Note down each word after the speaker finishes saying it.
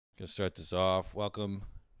Gonna start this off. Welcome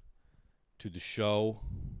to the show.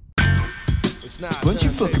 It's not bunch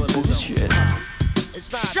of fucking bullshit.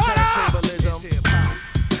 It's not shut up! I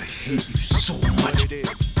hate you so much.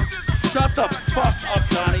 Shut the fuck up,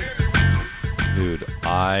 Donnie. Dude,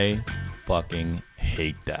 I fucking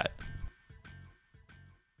hate that.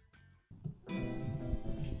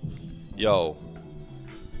 Yo,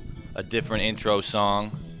 a different intro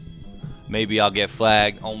song. Maybe I'll get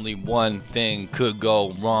flagged. Only one thing could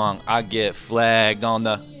go wrong. I get flagged on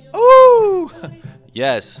the ooh.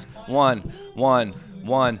 Yes, one.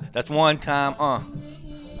 That's one time.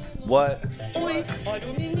 What?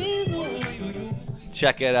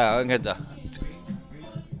 Check it out. Look at the.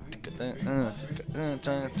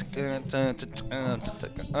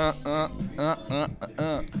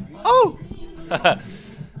 Oh.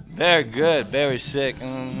 Very good. Very sick.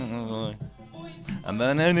 Oh,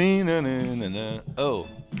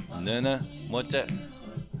 what's that?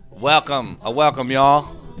 Welcome,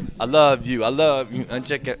 y'all. I love you.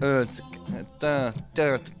 Check it.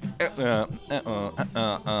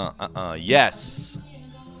 Yes.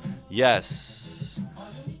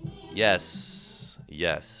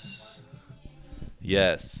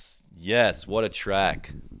 What a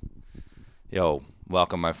track. Yo,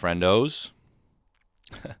 welcome, my friendos.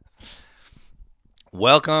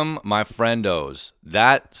 Welcome, my friendos.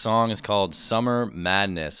 That song is called Summer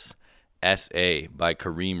Madness S.A. by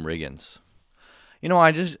Karriem Riggins. You know,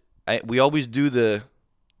 we always do the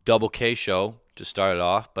double K show to start it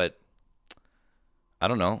off, but I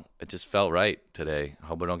don't know. It just felt right today. I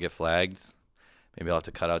hope I don't get flagged. Maybe I'll have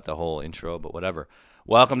to cut out the whole intro, but whatever.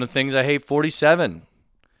 Welcome to Things I Hate 47.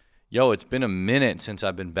 Yo, it's been a minute since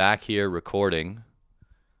I've been back here recording.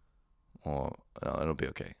 Oh, no, it'll be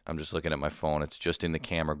okay. I'm just looking at my phone. It's just in the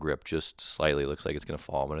camera grip, just slightly. Looks like it's going to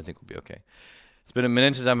fall, but I think we'll be okay. It's been a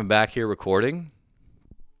minute since I've been back here recording.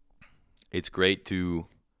 It's great to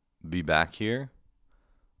be back here.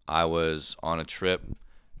 I was on a trip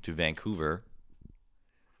to Vancouver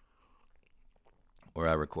where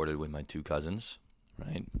I recorded with my two cousins,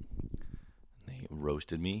 right? They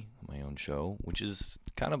roasted me on my own show, which is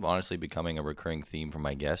kind of honestly becoming a recurring theme for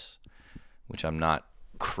my guests, which I'm not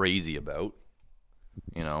crazy about,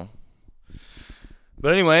 you know.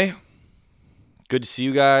 But anyway, good to see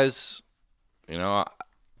you guys. You know,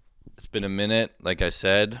 it's been a minute. Like I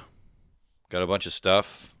said, got a bunch of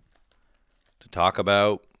stuff to talk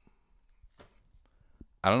about.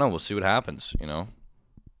 I don't know. We'll see what happens, you know.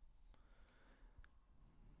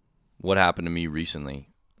 What happened to me recently?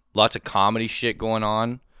 Lots of comedy shit going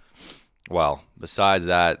on. Well, besides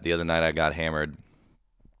that, the other night I got hammered.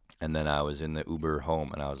 And then I was in the Uber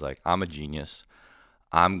home, and I was like, I'm a genius.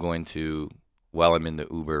 I'm going to, while I'm in the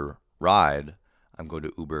Uber ride, I'm going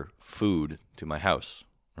to Uber food to my house,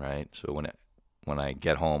 right? So when I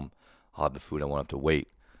get home, I'll have the food. I won't have to wait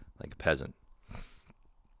like a peasant.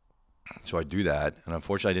 So I do that, and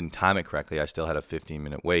unfortunately I didn't time it correctly. I still had a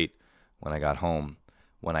 15-minute wait when I got home.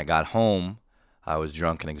 When I got home, I was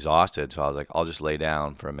drunk and exhausted, so I was like, I'll just lay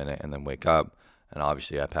down for a minute and then wake up. And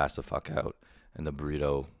obviously I passed the fuck out, and the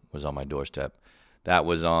burrito was on my doorstep. That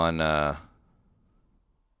was on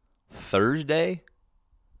Thursday.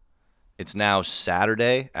 It's now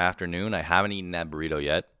Saturday afternoon. I haven't eaten that burrito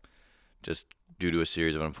yet, just due to a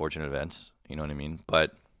series of unfortunate events. You know what I mean?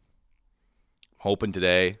 But hoping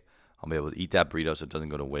today I'll be able to eat that burrito so it doesn't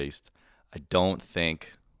go to waste. I don't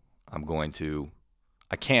think I'm going to.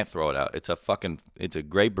 I can't throw it out. It's a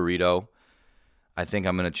great burrito. I think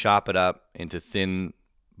I'm going to chop it up into thin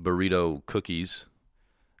burrito cookies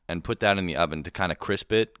and put that in the oven to kind of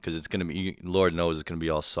crisp it, because it's going to be, Lord knows, it's going to be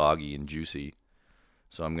all soggy and juicy.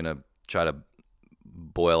 So I'm going to try to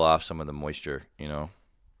boil off some of the moisture, you know.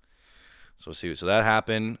 So we'll see. So that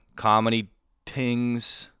happened. Comedy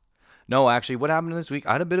tings. No, actually, what happened this week?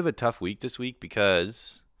 I had a bit of a tough week this week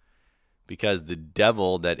because the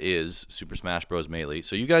devil that is Super Smash Bros. Melee.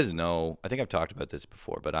 So you guys know, I think I've talked about this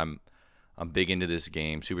before, but I'm big into this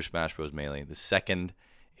game, Super Smash Bros. Melee, the second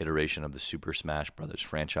iteration of the Super Smash Brothers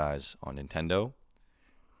franchise on Nintendo.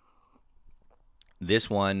 This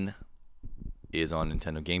one is on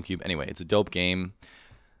Nintendo GameCube. Anyway, it's a dope game.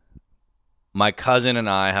 My cousin and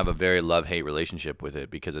I have a very love-hate relationship with it,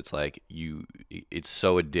 because it's like it's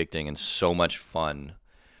so addicting and so much fun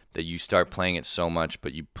that you start playing it so much,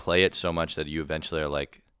 but you play it so much that you eventually are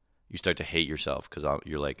like, you start to hate yourself, because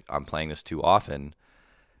you're like, I'm playing this too often.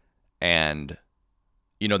 And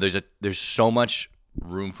you know, there's so much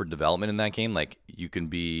room for development in that game. Like you can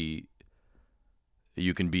be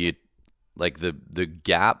like the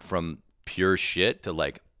gap from pure shit to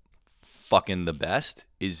like fucking the best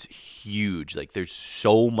is huge. Like there's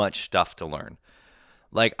so much stuff to learn.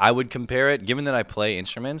 Like, I would compare it, given that I play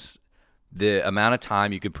instruments, the amount of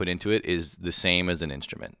time you could put into it is the same as an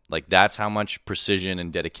instrument. Like, that's how much precision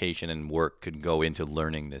and dedication and work could go into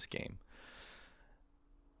learning this game.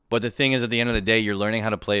 But the thing is, at the end of the day, you're learning how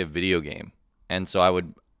to play a video game. And so I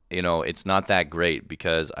would, it's not that great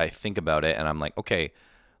because I think about it and I'm like, okay,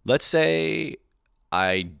 let's say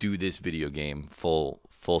I do this video game full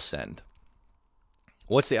send.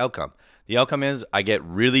 What's the outcome? The outcome is I get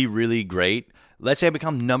really, really great. Let's say I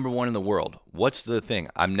become number one in the world. What's the thing?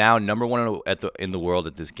 I'm now number one in the world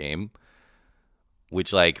at this game,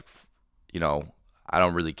 which, like, I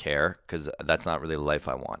don't really care because that's not really the life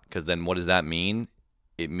I want. Because then what does that mean?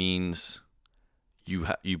 It means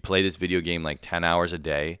you play this video game like 10 hours a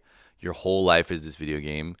day. Your whole life is this video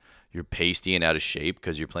game. You're pasty and out of shape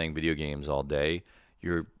because you're playing video games all day.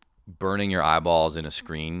 You're burning your eyeballs in a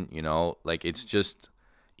screen, Like, it's just,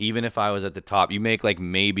 even if I was at the top, you make like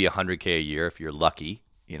maybe $100K a year if you're lucky,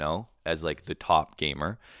 as like the top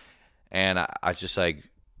gamer. And I just like,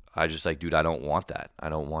 dude, I don't want that. I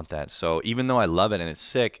don't want that. So even though I love it and it's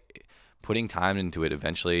sick, putting time into it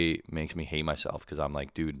eventually makes me hate myself because I'm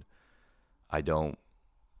like, dude, I don't.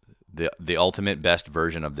 The ultimate best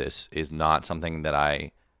version of this is not something that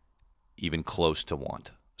I even close to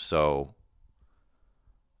want. So,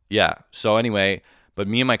 yeah. So anyway, but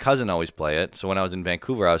me and my cousin always play it. So when I was in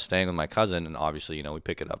Vancouver, I was staying with my cousin, and obviously, we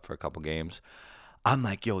pick it up for a couple games. I'm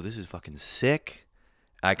like, yo, this is fucking sick.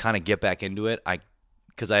 I kind of get back into it.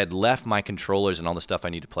 Because I had left my controllers and all the stuff I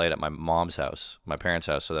need to play it at my mom's house, my parents'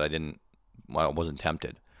 house, so that I wasn't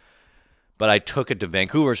tempted. But I took it to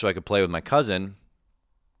Vancouver so I could play with my cousin.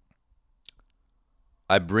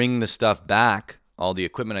 I bring the stuff back, all the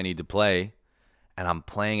equipment I need to play, and I'm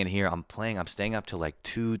playing it here. I'm staying up till like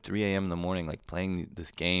 2, 3 a.m. in the morning, like playing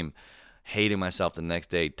this game, hating myself the next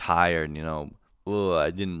day, tired,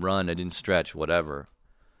 I didn't run, I didn't stretch, whatever.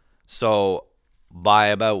 So by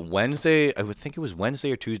about Wednesday, I would think it was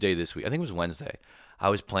Wednesday or Tuesday this week. I think it was Wednesday. I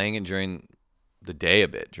was playing it during the day a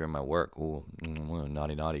bit, during my work. Ooh,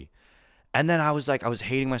 naughty. And then I was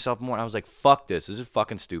hating myself more. I was like, fuck this. This is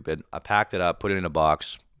fucking stupid. I packed it up, put it in a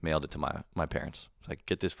box, mailed it to my parents. I was like,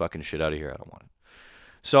 get this fucking shit out of here. I don't want it.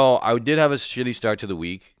 So I did have a shitty start to the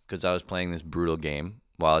week because I was playing this brutal game.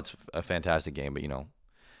 Well, it's a fantastic game, but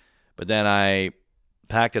But then I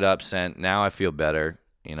packed it up, sent. Now I feel better,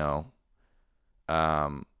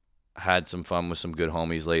 Had some fun with some good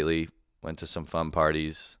homies lately. Went to some fun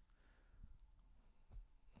parties.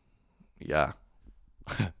 Yeah.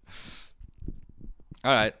 All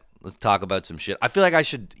right, let's talk about some shit. I feel like I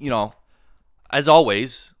should, as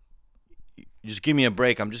always, just give me a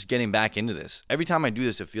break. I'm just getting back into this. Every time I do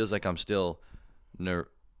this, it feels like I'm still nervoso.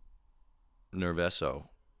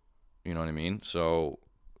 You know what I mean? So,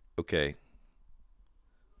 okay.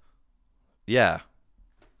 Yeah.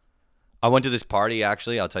 I went to this party,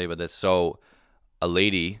 actually. I'll tell you about this. So, a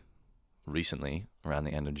lady recently, around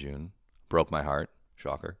the end of June, broke my heart.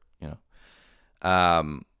 Shocker,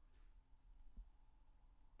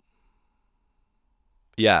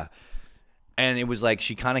 Yeah. And it was like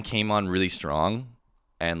she kind of came on really strong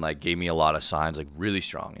and like gave me a lot of signs, like really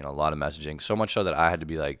strong, a lot of messaging. So much so that I had to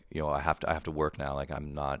be like, I have to work now. Like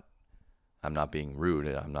I'm not being rude.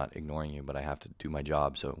 I'm not ignoring you, but I have to do my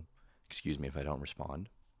job. So excuse me if I don't respond.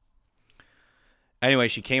 Anyway,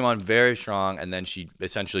 she came on very strong and then she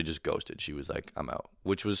essentially just ghosted. She was like, I'm out,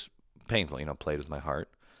 which was painful, played with my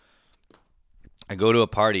heart. I go to a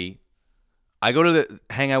party. I go to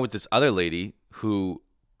hang out with this other lady who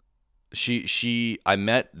I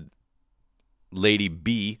met Lady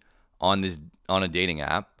B on a dating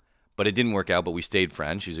app, but it didn't work out, but we stayed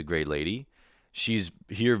friends. She's a great lady. She's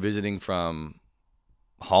here visiting from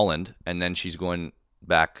Holland, and then she's going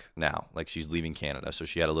back now. Like, she's leaving Canada. So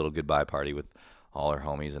she had a little goodbye party with all her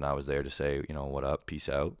homies, and I was there to say, what up, peace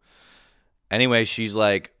out. Anyway, she's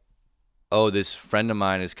like, oh, this friend of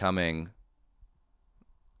mine is coming.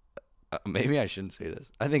 Maybe I shouldn't say this.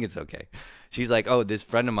 I think it's okay. She's like, oh, this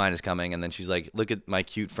friend of mine is coming. And then she's like, look at my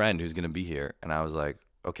cute friend who's going to be here. And I was like,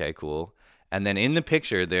 okay, cool. And then in the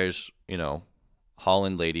picture, there's,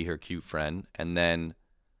 Holland lady, her cute friend. And then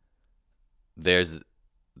there's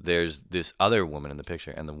this other woman in the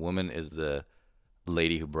picture. And the woman is the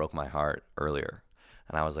lady who broke my heart earlier.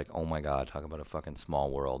 And I was like, oh my God, talk about a fucking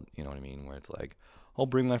small world. You know what I mean? Where it's like, I'll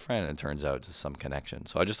bring my friend. And it turns out it's some connection.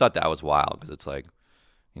 So I just thought that was wild because it's like,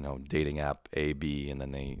 dating app A, B, and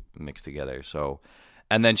then they mix together. So,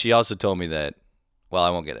 and then she also told me that, well, I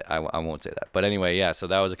won't get it. I won't say that. But anyway, yeah, so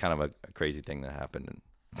that was a kind of a crazy thing that happened.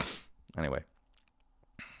 And anyway,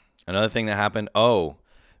 another thing that happened,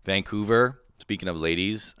 Vancouver, speaking of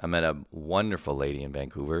ladies, I met a wonderful lady in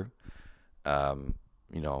Vancouver.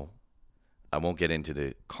 I won't get into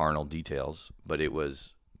the carnal details, but it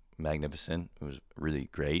was magnificent. It was really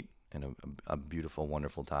great and a beautiful,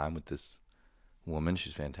 wonderful time with this woman.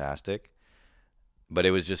 She's fantastic. But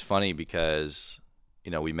it was just funny because,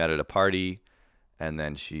 we met at a party, and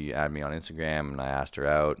then she added me on Instagram, and I asked her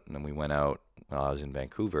out, and then we went out while I was in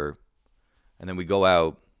Vancouver. And then we go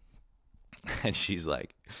out, and she's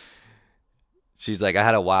like, I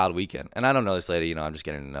had a wild weekend. And I don't know this lady, I'm just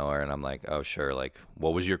getting to know her, and I'm like, oh, sure, like,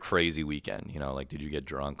 what was your crazy weekend? Like, did you get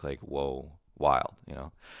drunk? Like, whoa, wild,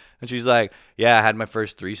 And she's like, yeah, I had my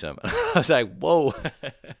first threesome. I was like, whoa.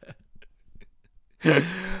 I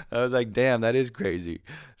was like, damn, that is crazy.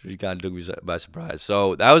 She kind of took me by surprise.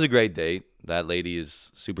 So that was a great date. That lady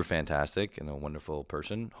is super fantastic and a wonderful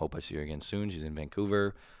person. Hope I see her again soon. She's in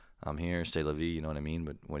Vancouver. I'm here. C'est la vie, you know what I mean?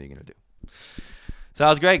 But what are you going to do? So that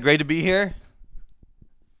was great. Great to be here.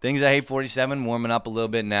 Things I Hate 47, warming up a little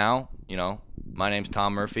bit now. My name's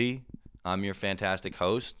Tom Murphy. I'm your fantastic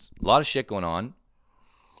host. A lot of shit going on.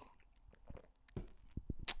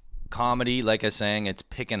 Comedy, like I was saying, it's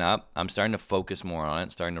picking up. I'm starting to focus more on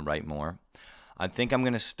it, starting to write more. I think I'm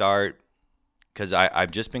going to start, because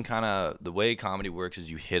I've just been kind of, the way comedy works is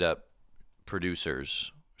you hit up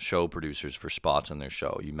producers, show producers for spots on their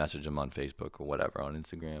show. You message them on Facebook or whatever, on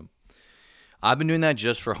Instagram. I've been doing that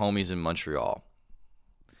just for homies in Montreal.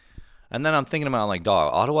 And then I'm thinking about, like,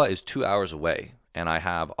 dog, Ottawa is 2 hours away, and I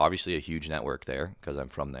have obviously a huge network there because I'm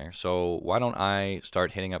from there. So why don't I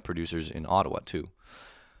start hitting up producers in Ottawa too?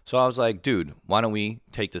 So I was like, dude, why don't we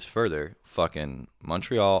take this further? Fucking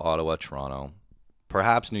Montreal, Ottawa, Toronto,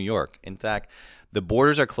 perhaps New York. In fact, the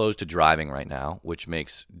borders are closed to driving right now, which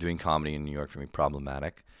makes doing comedy in New York for me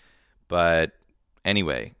problematic. But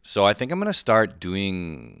anyway, so I think I'm going to start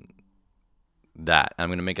doing that. I'm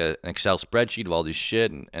going to make an Excel spreadsheet of all this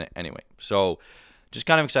shit. And anyway, so just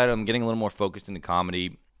kind of excited. I'm getting a little more focused into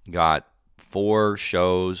comedy. Got 4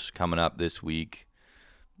 shows coming up this week.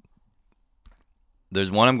 There's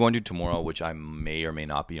one I'm going to tomorrow, which I may or may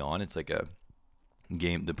not be on. It's like a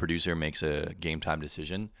game. The producer makes a game time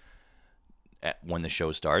decision when the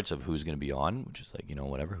show starts of who's going to be on, which is like,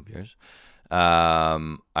 whatever, who cares?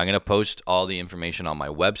 I'm going to post all the information on my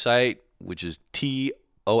website, which is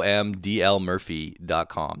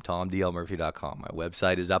tomdlmurphy.com, tomdlmurphy.com. My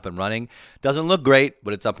website is up and running. Doesn't look great,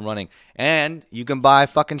 but it's up and running. And you can buy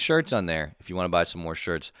fucking shirts on there if you want to buy some more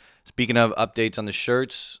shirts. Speaking of updates on the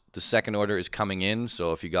shirts, the second order is coming in.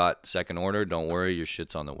 So if you got second order, don't worry, your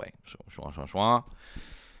shit's on the way. So,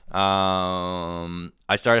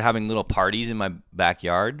 I started having little parties in my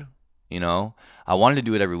backyard. I wanted to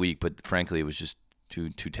do it every week, but frankly, it was just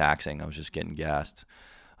too taxing. I was just getting gassed.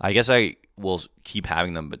 I guess I will keep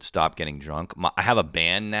having them, but stop getting drunk. I have a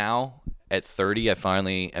band now. At 30, I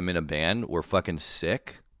finally am in a band. We're fucking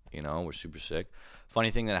sick. We're super sick.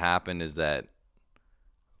 Funny thing that happened is that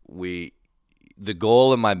the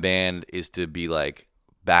goal in my band is to be like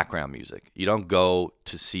background music. You don't go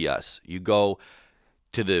to see us. You go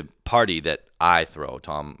to the party that I throw,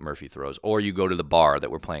 Tom Murphy throws, or you go to the bar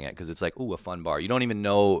that we're playing at because it's like, ooh, a fun bar. You don't even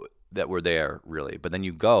know that we're there really, but then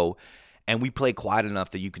you go and we play quiet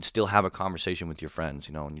enough that you can still have a conversation with your friends,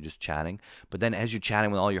 and you're just chatting. But then as you're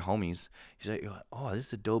chatting with all your homies, you're like, oh, this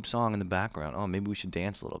is a dope song in the background. Oh, maybe we should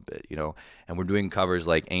dance a little bit, And we're doing covers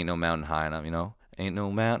like Ain't No Mountain High Enough, Ain't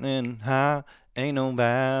no mountain high, ain't no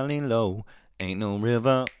valley low, ain't no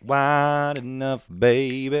river wide enough,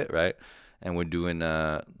 baby, right? And we're doing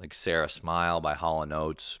like Sarah Smile by Hall &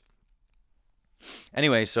 Oates.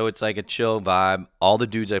 Anyway, so it's like a chill vibe. All the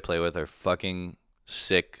dudes I play with are fucking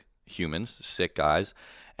sick humans, sick guys,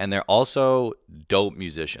 and they're also dope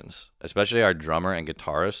musicians. Especially our drummer and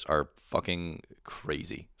guitarist are fucking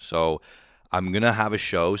crazy. So I'm going to have a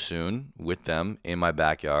show soon with them in my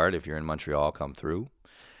backyard. If you're in Montreal, come through.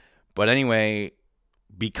 But anyway,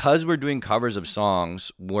 because we're doing covers of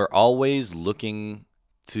songs, we're always looking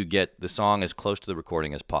to get the song as close to the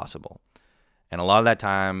recording as possible. And a lot of the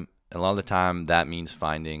time, that means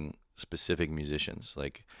finding specific musicians,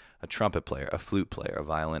 like a trumpet player, a flute player, a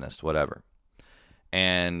violinist, whatever.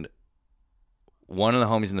 And one of the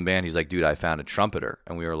homies in the band, he's like, dude, I found a trumpeter.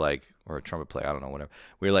 And we were like, or a trumpet player, I don't know, whatever.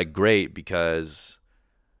 We were like, great, because,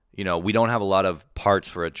 we don't have a lot of parts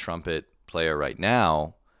for a trumpet player right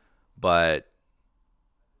now, but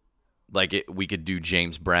we could do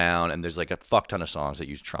James Brown, and there's like a fuck ton of songs that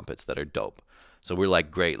use trumpets that are dope. So we're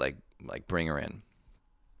like, great, like bring her in.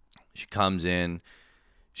 She comes in.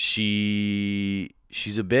 She's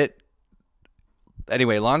a bit.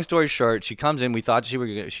 Anyway, long story short, she comes in. We thought she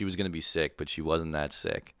was gonna be sick, but she wasn't that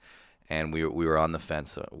sick, and we were on the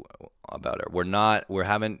fence about her. We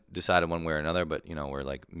haven't decided one way or another, but we're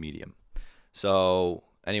like medium. So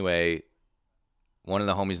anyway, one of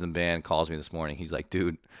the homies in the band calls me this morning. He's like,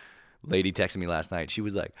 dude, lady texted me last night. She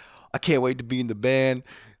was like, I can't wait to be in the band.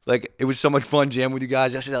 Like, it was so much fun jamming with you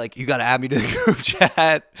guys yesterday. Like, you got to add me to the group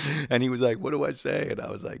chat. And he was like, what do I say? And I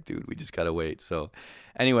was like, dude, we just got to wait. So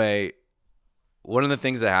anyway, one of the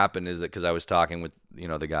things that happened is that because I was talking with,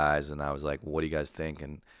 the guys, and I was like, what do you guys think?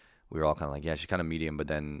 And we were all kind of like, yeah, she's kind of medium. But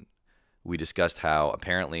then we discussed how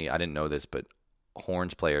apparently, I didn't know this, but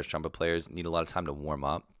horns players, trumpet players need a lot of time to warm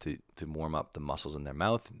up, to warm up the muscles in their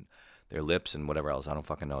mouth and their lips and whatever else. I don't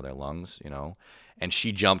fucking know, their lungs, And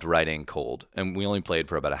she jumped right in cold. And we only played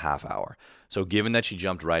for about a half hour. So given that she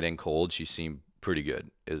jumped right in cold, she seemed pretty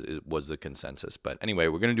good, was the consensus. But anyway,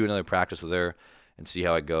 we're going to do another practice with her and see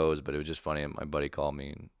how it goes. But it was just funny. My buddy called me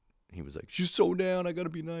and he was like, she's so down, I got to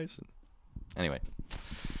be nice. And anyway,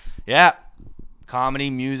 yeah, comedy,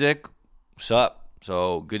 music, what's up?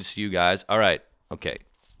 So good to see you guys. All right, okay,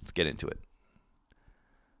 let's get into it.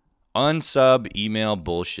 Unsub email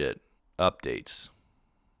bullshit updates.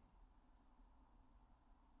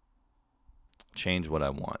 Change what I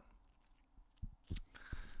want.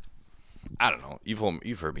 I don't know.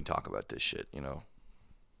 You've heard me talk about this shit,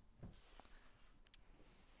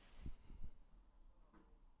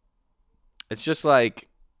 It's just like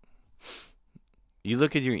you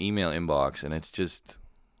look at your email inbox and it's just,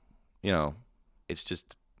 it's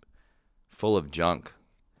just full of junk.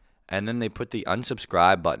 And then they put the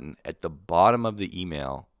unsubscribe button at the bottom of the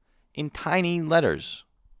email in tiny letters.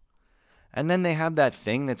 And then they have that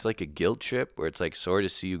thing that's like a guilt trip where it's like, sorry to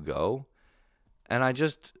see you go. And I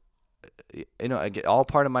just, I get all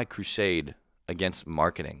part of my crusade against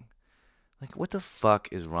marketing. Like, what the fuck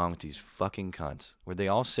is wrong with these fucking cunts? Where they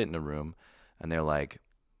all sit in a room and they're like,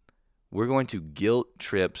 we're going to guilt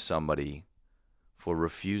trip somebody for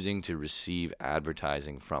refusing to receive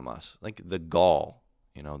advertising from us. Like the gall,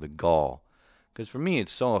 the gall. Because for me,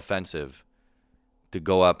 it's so offensive to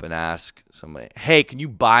go up and ask somebody, hey, can you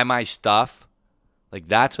buy my stuff? Like,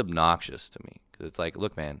 that's obnoxious to me. Because it's like,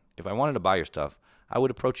 look, man, if I wanted to buy your stuff, I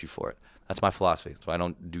would approach you for it. That's my philosophy. That's why I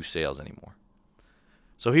don't do sales anymore.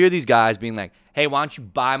 So here are these guys being like, hey, why don't you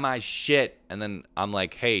buy my shit? And then I'm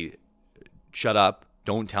like, hey, shut up.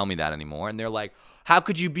 Don't tell me that anymore. And they're like, how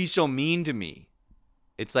could you be so mean to me?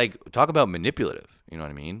 It's like, talk about manipulative. You know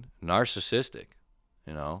what I mean? Narcissistic,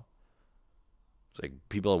 It's like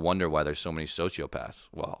people wonder why there's so many sociopaths.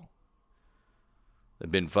 Well,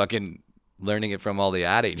 they've been fucking learning it from all the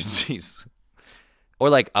ad agencies. Or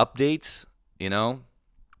like updates, Why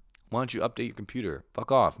don't you update your computer?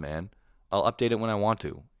 Fuck off, man. I'll update it when I want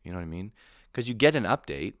to. You know what I mean? Because you get an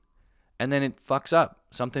update and then it fucks up.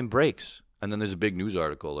 Something breaks. And then there's a big news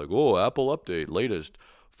article like, oh, Apple update, latest,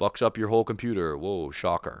 fucks up your whole computer. Whoa,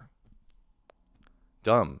 shocker.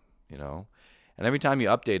 Dumb, And every time you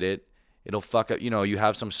update it, it'll fuck up. You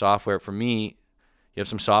have some software. For me, you have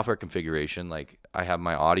some software configuration. Like, I have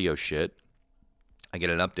my audio shit. I get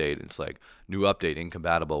an update. It's like, new update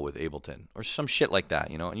incompatible with Ableton. Or some shit like that,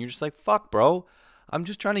 And you're just like, fuck, bro. I'm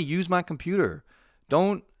just trying to use my computer.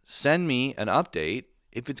 Don't send me an update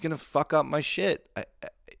if it's going to fuck up my shit.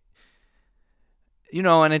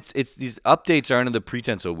 And it's these updates are under the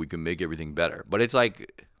pretense of we can make everything better. But it's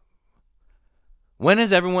like, when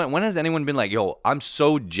has anyone been like, yo, I'm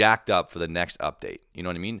so jacked up for the next update? You know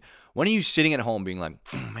what I mean? When are you sitting at home being like,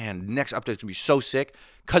 man, the next update's going to be so sick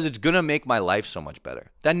because it's going to make my life so much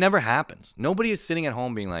better? That never happens. Nobody is sitting at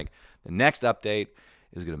home being like, the next update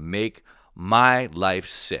is going to make my life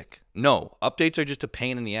sick. No, updates are just a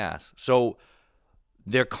pain in the ass. So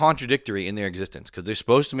they're contradictory in their existence because they're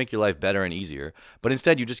supposed to make your life better and easier, but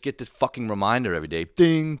instead you just get this fucking reminder every day,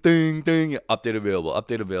 ding, ding, ding, update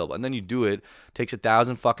available, and then you do it. Takes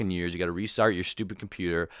 1,000 fucking years. You got to restart your stupid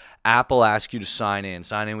computer. Apple asks you to sign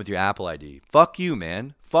in with your Apple ID. Fuck you,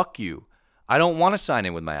 man. Fuck you. I don't want to sign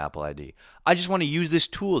in with my Apple ID. I just want to use this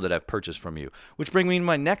tool that I've purchased from you, which brings me to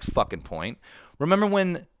my next fucking point. Remember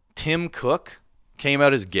when Tim Cook came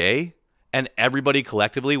out as gay? And everybody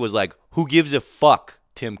collectively was like, who gives a fuck,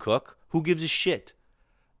 Tim Cook? Who gives a shit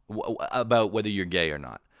about whether you're gay or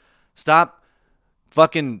not? Stop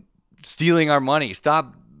fucking stealing our money.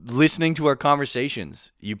 Stop listening to our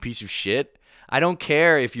conversations, you piece of shit. I don't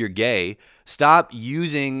care if you're gay. Stop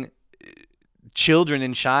using children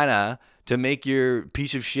in China to make your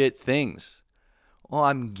piece of shit things. Oh,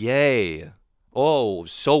 I'm gay. Oh,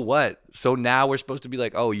 so what? So now we're supposed to be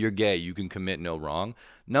like, oh, you're gay. You can commit no wrong.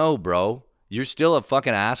 No, bro. You're still a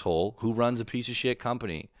fucking asshole who runs a piece of shit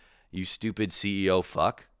company. You stupid CEO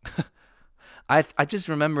fuck. I just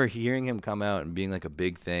remember hearing him come out and being like a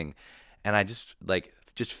big thing. And I just like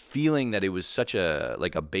just feeling that it was such a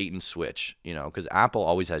like a bait and switch, you know, because Apple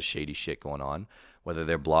always has shady shit going on, whether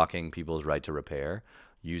they're blocking people's right to repair,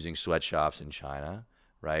 using sweatshops in China,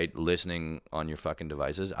 right? Listening on your fucking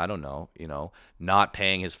devices. I don't know, you know, not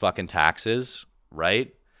paying his fucking taxes,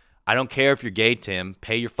 right? I don't care if you're gay, Tim.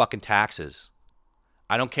 Pay your fucking taxes.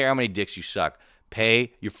 I don't care how many dicks you suck.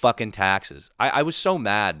 Pay your fucking taxes. I was so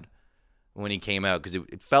mad when he came out because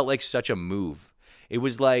it felt like such a move. It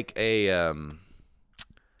was like when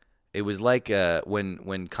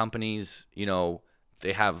companies, you know,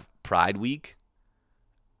 they have Pride Week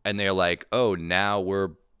and they're like, oh, now we're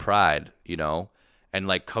Pride, you know, and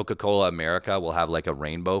like Coca-Cola America will have like a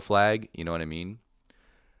rainbow flag, you know what I mean?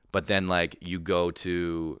 But then like you go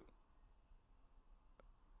to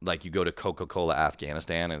Coca-Cola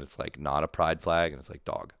Afghanistan and it's like not a pride flag and it's like,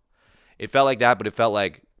 dog. It felt like that, but it felt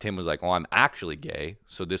like Tim was like, oh, I'm actually gay,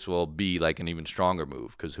 so this will be like an even stronger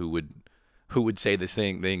move because who would say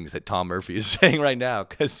things that Tom Murphy is saying right now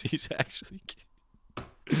because he's actually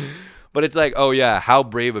gay. But it's like, oh yeah, how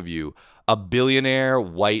brave of you. A billionaire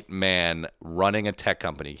white man running a tech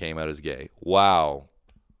company came out as gay. Wow.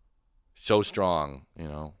 So strong, you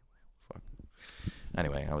know. Fuck.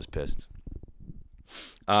 Anyway, I was pissed.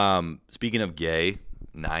 Speaking of gay,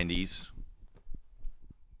 90s,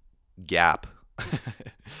 Gap.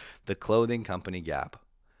 The clothing company Gap.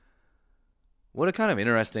 What a kind of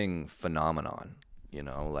interesting phenomenon, you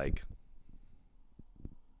know, like,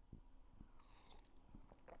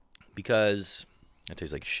 because it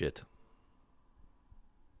tastes like shit.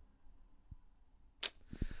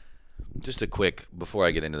 Just a quick, before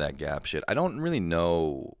I get into that Gap shit, I don't really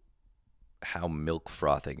know how milk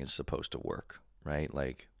frothing is supposed to work, right?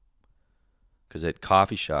 Like, because at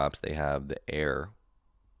coffee shops, they have the air,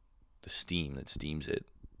 the steam that steams it.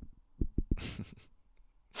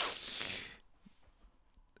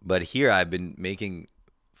 But here I've been making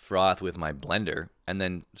froth with my blender, and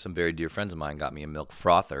then some very dear friends of mine got me a milk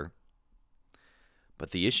frother. But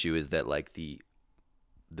the issue is that like the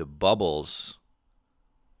bubbles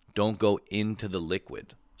don't go into the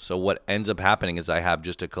liquid. So what ends up happening is I have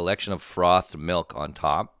just a collection of frothed milk on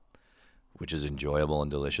top, which is enjoyable and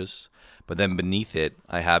delicious. But then beneath it,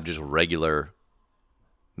 I have just regular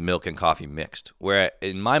milk and coffee mixed. Where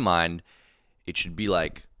in my mind, it should be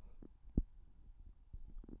like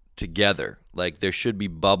together. Like there should be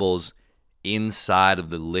bubbles inside of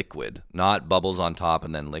the liquid, not bubbles on top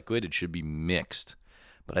and then liquid. It should be mixed.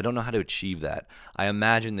 But I don't know how to achieve that. I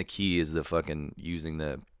imagine the key is the fucking using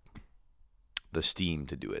the steam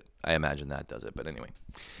to do it. I imagine that does it. But anyway.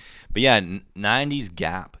 But yeah, 90s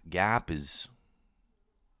Gap. Gap is...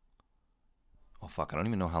 Oh, fuck. I don't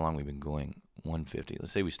even know how long we've been going. 150.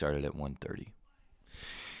 Let's say we started at 130.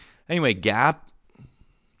 Anyway, Gap.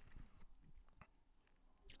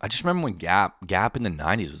 I just remember when Gap in the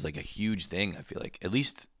 90s was like a huge thing, I feel like. At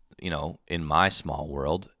least, you know, in my small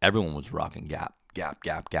world, everyone was rocking Gap.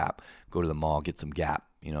 Gap. Go to the mall, get some Gap,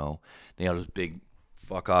 you know. They had those big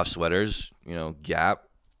fuck-off sweaters, you know, Gap,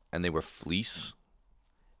 and they were fleece.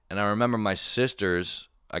 And I remember my sisters,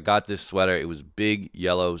 I got this sweater. It was big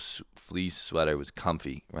yellow fleece sweater. It was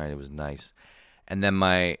comfy, right? It was nice. And then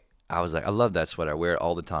I was like, I love that sweater. I wear it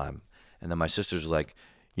all the time. And then my sisters were like,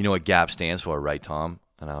 you know what Gap stands for, right, Tom?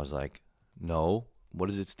 And I was like, no, what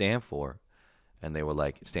does it stand for? And they were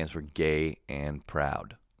like, it stands for gay and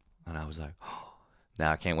proud. And I was like, oh,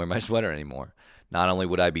 now I can't wear my sweater anymore. Not only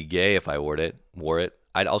would I be gay if I wore it,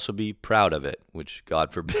 I'd also be proud of it, which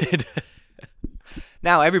God forbid.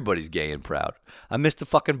 Now everybody's gay and proud. I missed the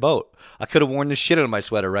fucking boat. I could have worn the shit out of my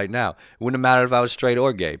sweater right now. It wouldn't have mattered if I was straight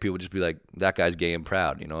or gay. People would just be like, that guy's gay and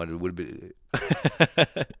proud. You know, it would be...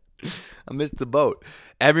 I missed the boat.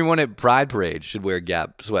 Everyone at Pride Parade should wear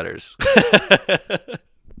Gap sweaters.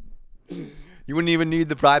 You wouldn't even need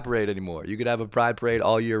the Pride Parade anymore. You could have a Pride Parade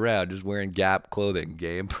all year round just wearing Gap clothing,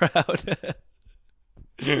 gay and proud.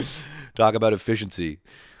 Talk about efficiency.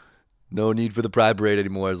 No need for the Pride Parade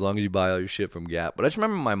anymore as long as you buy all your shit from Gap. But I just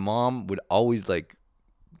remember my mom would always like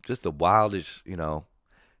just the wildest, you know.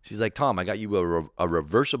 She's like, Tom, I got you a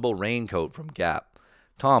reversible raincoat from Gap.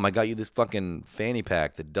 Tom, I got you this fucking fanny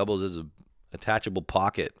pack that doubles as a attachable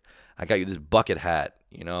pocket. I got you this bucket hat,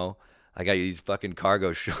 you know. I got you these fucking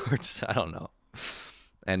cargo shorts. I don't know.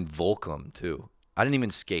 And Volcom, too. I didn't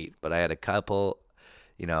even skate, but I had a couple,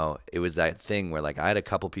 you know, it was that thing where, like, I had a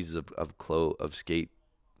couple pieces of skate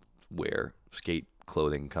wear, skate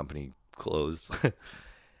clothing company clothes.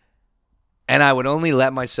 And I would only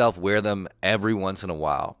let myself wear them every once in a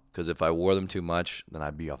while, because if I wore them too much, then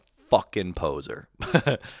I'd be a fucking poser.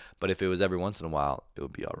 But if it was every once in a while, it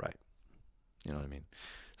would be all right. You know what I mean?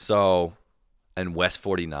 So and West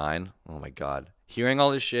 49. Oh my God. Hearing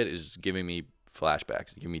all this shit is giving me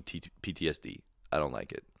flashbacks, giving me PTSD. I don't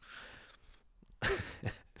like it.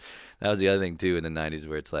 That was the other thing too in the 90s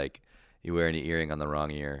where it's like you wear an earring on the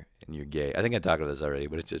wrong ear and you're gay. I think I talked about this already,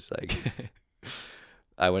 but it's just like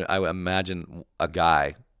I would imagine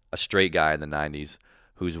a straight guy in the 90s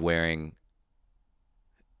who's wearing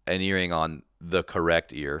an earring on the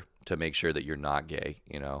correct ear to make sure that you're not gay,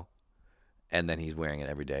 you know? And then he's wearing it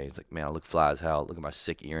every day. He's like, man, I look fly as hell. Look at my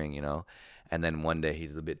sick earring, you know? And then one day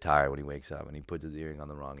he's a bit tired when he wakes up and he puts his earring on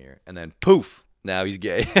the wrong ear. And then poof, now he's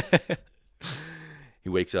gay. He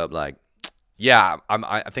wakes up like, yeah,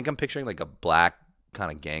 I think I'm picturing like a black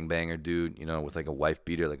kind of gangbanger dude, you know, with like a wife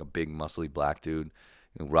beater, like a big muscly black dude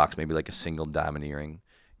who rocks maybe like a single diamond earring.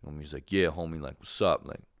 And he's like, yeah, homie, like, what's up?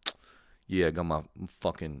 Like, yeah, I got my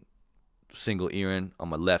fucking single earring on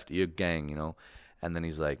my left ear, gang, you know? And then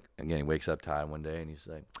he's like, again, he wakes up tired one day and he's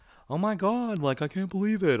like, oh my God, like, I can't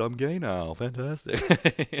believe it. I'm gay now. Fantastic.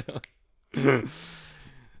 You know?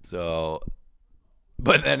 So,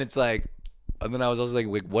 but then it's like, and then I was also like,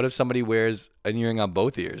 wait, what if somebody wears an earring on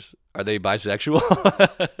both ears? Are they bisexual?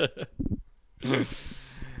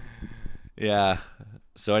 Yeah.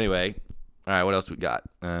 So anyway, all right, what else we got?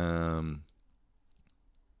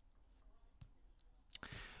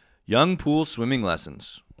 Young pool swimming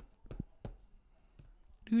lessons.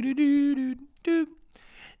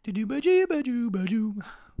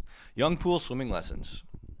 Young pool swimming lessons.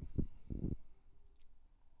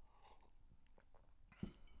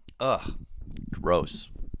 Ugh, gross.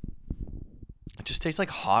 It just tastes like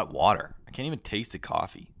hot water. I can't even taste the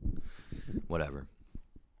coffee. Whatever.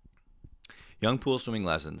 Young pool swimming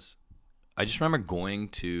lessons. I just remember going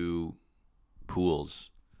to pools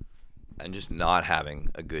and just not having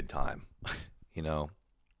a good time, you know?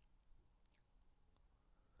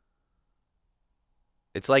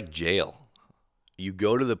 It's like jail. You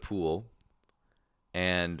go to the pool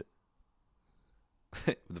and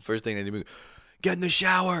the first thing they do, get in the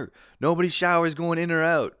shower. Nobody showers going in or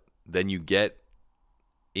out. Then you get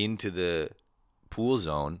into the pool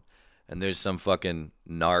zone and there's some fucking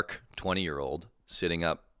narc 20-year-old sitting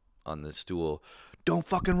up on the stool. Don't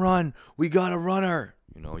fucking run. We got a runner.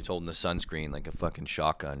 You know, he's holding the sunscreen like a fucking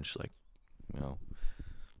shotgun. Just like, you know,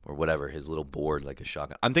 or whatever, his little board like a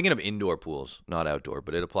shotgun. I'm thinking of indoor pools, not outdoor,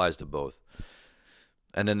 but it applies to both.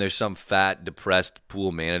 And then there's some fat, depressed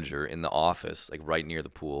pool manager in the office, like right near the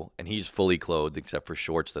pool, and he's fully clothed except for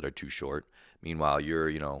shorts that are too short. Meanwhile, you're,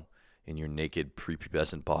 you know, in your naked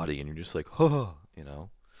prepubescent body, and you're just like, oh, you know.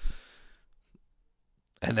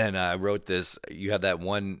 And then I wrote this. You have that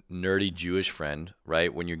one nerdy Jewish friend,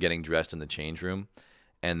 right, when you're getting dressed in the change room,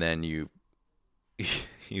 and then you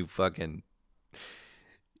fucking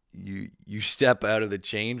you step out of the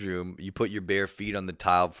change room, you put your bare feet on the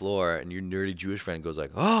tiled floor, and your nerdy Jewish friend goes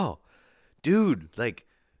like, oh, dude, like,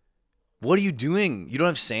 what are you doing? You don't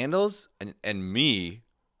have sandals? And me,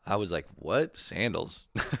 I was like, what? Sandals?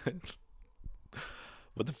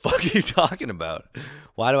 What the fuck are you talking about?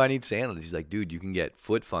 Why do I need sandals? He's like, dude, you can get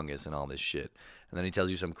foot fungus and all this shit. And then he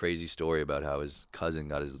tells you some crazy story about how his cousin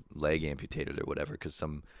got his leg amputated or whatever because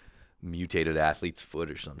some mutated athlete's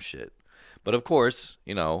foot or some shit. But of course,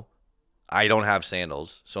 you know, I don't have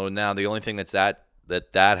sandals. So now the only thing that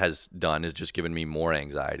has done is just given me more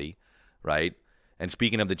anxiety, right? And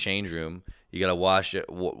speaking of the change room, you got to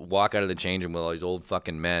walk out of the change room with all these old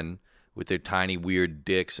fucking men with their tiny weird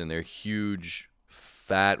dicks and their huge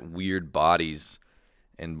fat weird bodies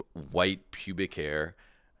and white pubic hair,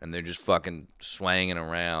 and they're just fucking swanging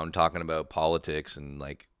around talking about politics and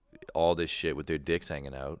like all this shit with their dicks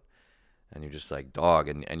hanging out. And you're just like, dog,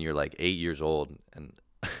 and you're like 8 years old and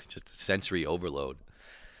just sensory overload,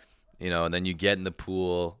 you know. And then you get in the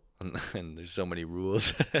pool and there's so many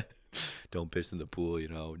rules. Don't piss in the pool, you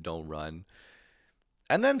know, don't run.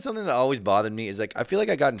 And then something that always bothered me is like, I feel like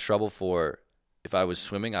I got in trouble for, if I was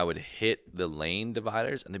swimming, I would hit the lane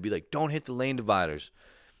dividers and they'd be like, don't hit the lane dividers.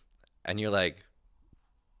 And you're like,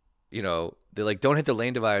 you know, they're like, don't hit the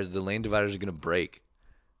lane dividers are going to break.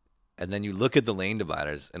 And then you look at the lane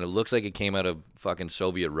dividers, and it looks like it came out of fucking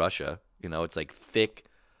Soviet Russia. You know, it's like thick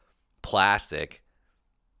plastic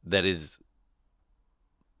that is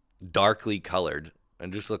darkly colored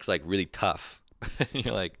and just looks like really tough.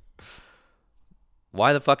 You're like,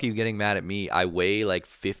 why the fuck are you getting mad at me? I weigh like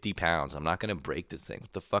 50 pounds. I'm not going to break this thing.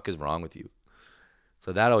 What the fuck is wrong with you?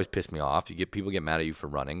 So that always pissed me off. People get mad at you for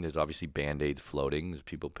running. There's obviously Band-Aids floating. There's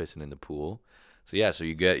people pissing in the pool. So yeah, so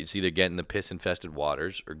it's either get in the piss-infested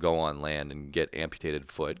waters or go on land and get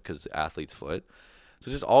amputated foot because athlete's foot. So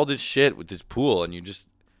just all this shit with this pool, and you just,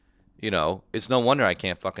 you know, it's no wonder I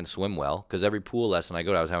can't fucking swim well because every pool lesson I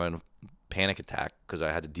go to, I was having panic attack because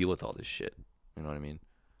I had to deal with all this shit. You know what I mean?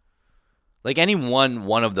 Like any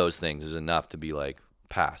one of those things is enough to be like,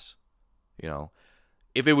 pass. You know?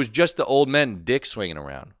 If it was just the old men dick swinging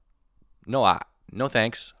around, no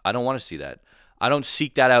thanks. I don't want to see that. I don't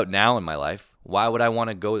seek that out now in my life. Why would I want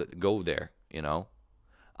to go there, you know?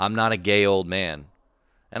 I'm not a gay old man.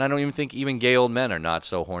 And I don't even think even gay old men are not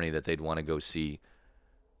so horny that they'd want to go see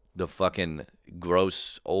the fucking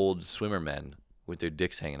gross old swimmer men with their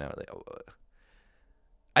dicks hanging out.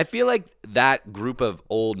 I feel like that group of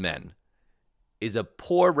old men is a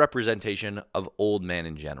poor representation of old men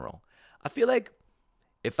in general. I feel like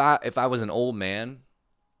if I was an old man,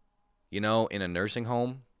 you know, in a nursing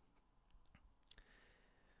home,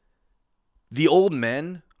 the old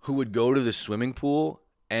men who would go to the swimming pool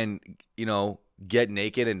and, you know, get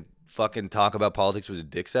naked and fucking talk about politics with their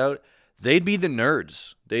dicks out, they'd be the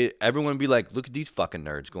nerds. Everyone would be like, look at these fucking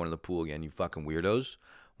nerds going to the pool again, you fucking weirdos.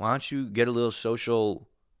 Why don't you get a little social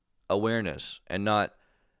awareness and not,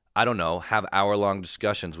 I don't know, have hour-long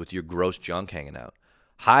discussions with your gross junk hanging out?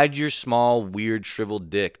 Hide your small, weird, shriveled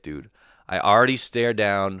dick, dude. I already stare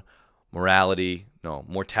down mortality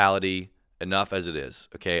enough as it is,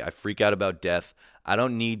 okay? I freak out about death. I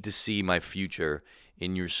don't need to see my future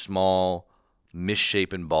in your small,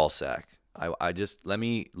 misshapen ball sack. I just, let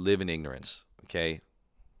me live in ignorance, okay?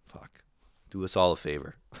 Fuck. Do us all a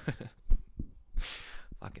favor.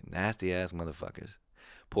 Fucking nasty-ass motherfuckers.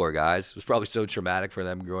 Poor guys. It was probably so traumatic for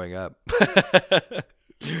them growing up.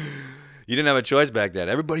 You didn't have a choice back then.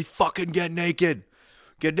 Everybody fucking get naked.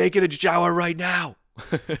 Get naked and shower right now.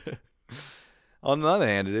 On the other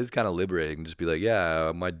hand, it is kind of liberating. Just be like,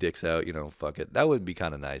 yeah, my dick's out, you know, fuck it. That would be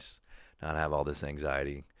kind of nice. Not have all this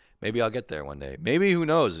anxiety. Maybe I'll get there one day. Maybe, who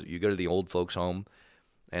knows? You go to the old folks' home,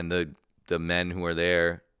 and the men who are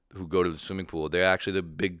there, who go to the swimming pool, they're actually the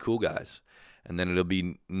big cool guys. And then it'll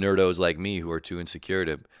be nerdos like me who are too insecure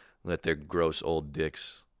to let their gross old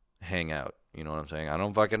dicks hang out. You know what I'm saying? I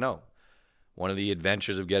don't fucking know. One of the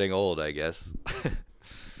adventures of getting old, I guess.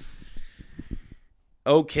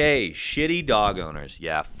 Okay, shitty dog owners.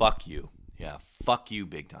 Yeah, fuck you. Yeah, fuck you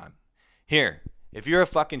big time. Here, if you're a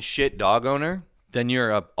fucking shit dog owner, then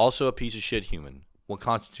you're also a piece of shit human. What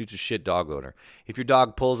constitutes a shit dog owner? If your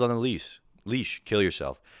dog pulls on the leash, kill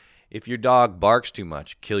yourself. If your dog barks too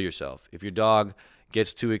much, kill yourself. If your dog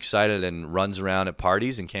gets too excited and runs around at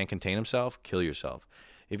parties and can't contain himself, kill yourself.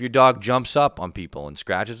 If your dog jumps up on people and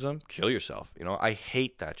scratches them, kill yourself. You know, I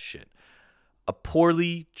hate that shit. A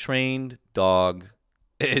poorly trained dog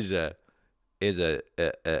is a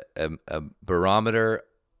barometer.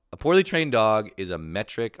 A poorly trained dog is a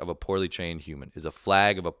metric of a poorly trained human, is a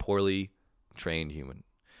flag of a poorly trained human.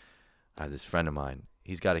 I have this friend of mine.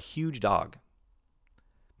 He's got a huge dog.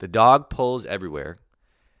 The dog pulls everywhere.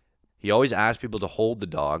 He always asks people to hold the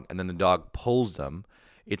dog, and then the dog pulls them.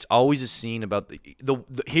 It's always a scene about the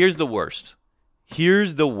here's the worst.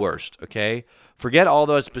 Here's the worst, okay? Forget all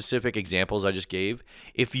those specific examples I just gave.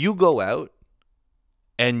 If you go out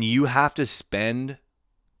and you have to spend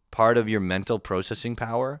part of your mental processing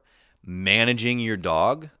power managing your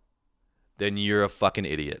dog, then you're a fucking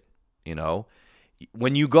idiot, you know?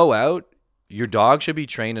 When you go out, your dog should be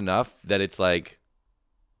trained enough that it's like,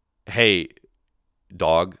 hey,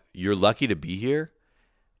 dog, you're lucky to be here.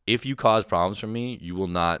 If you cause problems for me, you will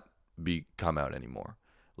not come out anymore.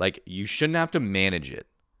 Like, you shouldn't have to manage it.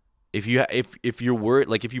 If you're worried,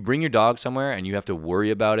 like if you bring your dog somewhere and you have to worry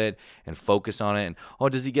about it and focus on it, and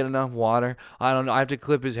does he get enough water? I don't know. I have to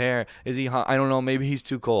clip his hair. Is he hot? I don't know. Maybe he's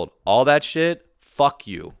too cold. All that shit. Fuck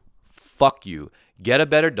you. Fuck you. Get a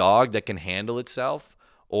better dog that can handle itself,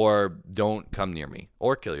 or don't come near me,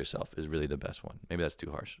 or kill yourself is really the best one. Maybe that's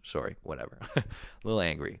too harsh. Sorry. Whatever. A little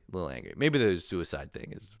angry. Maybe the suicide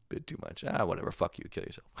thing is a bit too much. Whatever. Fuck you. Kill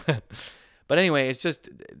yourself. But anyway, it's just.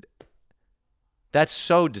 That's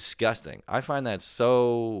so disgusting. I find that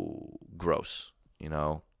so gross, you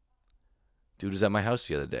know. Dude was at my house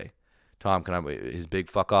the other day. Tom, his big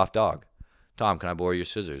fuck off dog. Tom, can I borrow your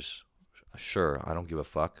scissors? Sure, I don't give a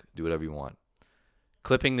fuck. Do whatever you want.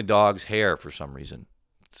 Clipping the dog's hair for some reason,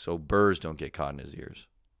 so burrs don't get caught in his ears.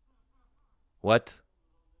 What?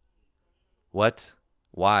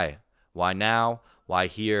 Why? Why now? Why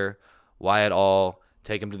here? Why at all?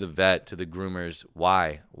 Take him to the vet, to the groomers.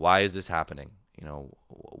 Why? Why is this happening? You know,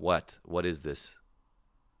 what? What is this?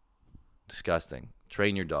 Disgusting.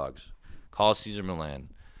 Train your dogs. Call Cesar Millan.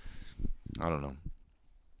 I don't know.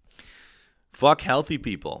 Fuck healthy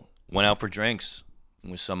people. Went out for drinks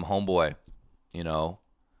with some homeboy, you know.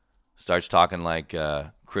 Starts talking like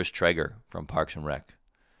Chris Traeger from Parks and Rec.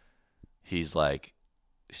 He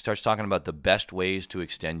starts talking about the best ways to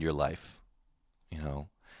extend your life, you know.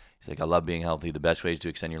 He's like, I love being healthy. The best ways to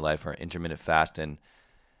extend your life are intermittent fasting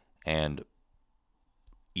and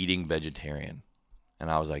eating vegetarian. And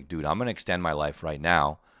I was like, dude, I'm going to extend my life right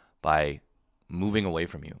now by moving away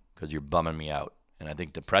from you because you're bumming me out. And I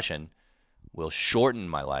think depression will shorten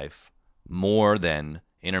my life more than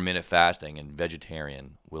intermittent fasting, and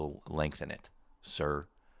vegetarian will lengthen it, sir.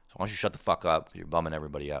 So why don't you shut the fuck up because you're bumming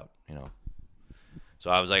everybody out, you know?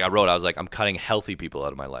 So I was like, I'm cutting healthy people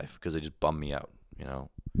out of my life because they just bum me out, you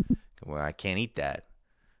know? Where I can't eat that.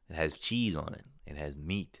 It has cheese on it. It has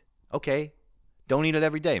meat. Okay. Don't eat it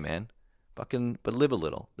every day, man. But live a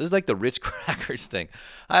little. This is like the Ritz Crackers thing.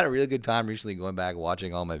 I had a really good time recently going back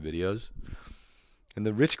watching all my videos. And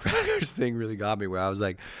the Ritz Crackers thing really got me, where I was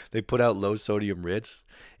like, they put out low sodium Ritz.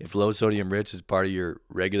 If low sodium Ritz is part of your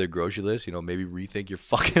regular grocery list, you know, maybe rethink your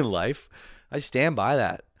fucking life. I stand by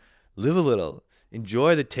that. Live a little.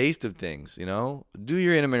 Enjoy the taste of things, you know. Do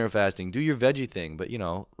your intermittent fasting. Do your veggie thing. But, you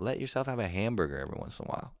know, let yourself have a hamburger every once in a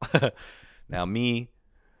while. Now,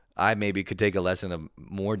 I maybe could take a lesson of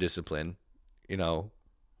more discipline. You know,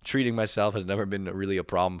 treating myself has never been really a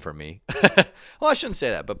problem for me. Well, I shouldn't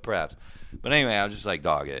say that, but perhaps. But anyway, I was just like,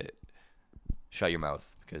 dog, shut your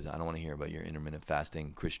mouth, because I don't want to hear about your intermittent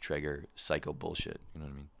fasting, Chris Traeger, psycho bullshit. You know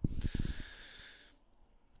what I mean?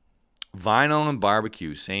 Vinyl and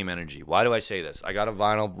barbecue, same energy. Why do I say this? I got a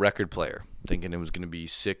vinyl record player, thinking it was going to be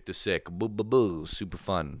sick to sick. Boo, boo, boo. Super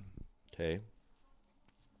fun. Okay.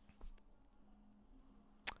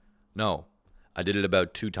 No. I did it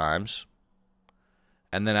about 2 times.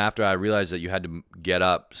 And then after I realized that you had to get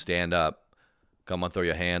up, stand up, come on, throw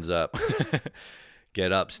your hands up,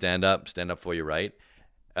 get up, stand up for your right.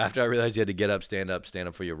 After I realized you had to get up, stand up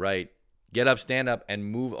for your right, get up, stand up, and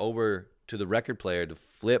move over to the record player to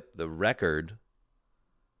flip the record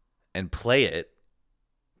and play it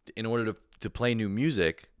in order to play new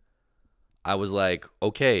music, I was like,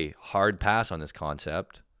 okay, hard pass on this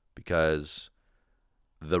concept, because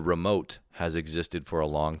the remote has existed for a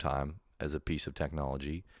long time as a piece of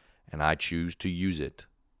technology, and I choose to use it.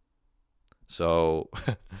 So,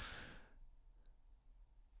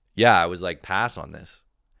 yeah, I was like, pass on this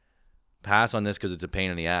because it's a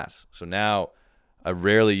pain in the ass. So now I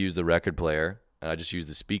rarely use the record player, and I just use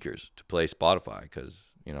the speakers to play Spotify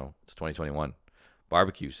because, you know, it's 2021.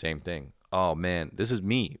 Barbecue, same thing. Oh, man, this is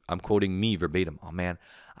me. I'm quoting me verbatim. Oh, man,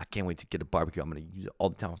 I can't wait to get a barbecue. I'm going to use it all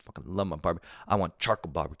the time. I fucking love my barbecue. I want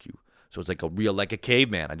charcoal barbecue. So it's like like a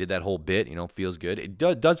caveman. I did that whole bit, you know, feels good. It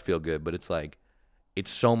does feel good, but it's like,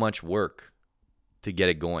 it's so much work to get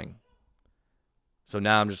it going. So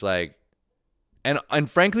now I'm just like,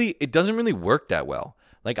 and frankly, it doesn't really work that well.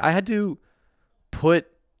 Like, I had to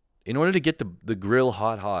in order to get the grill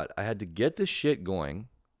hot, I had to get this shit going.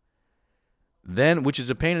 Then, which is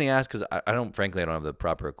a pain in the ass because I don't have the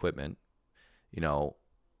proper equipment. You know,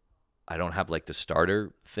 I don't have like the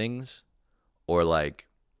starter things or like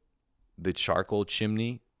the charcoal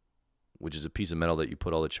chimney, which is a piece of metal that you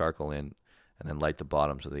put all the charcoal in and then light the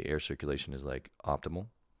bottom so the air circulation is like optimal.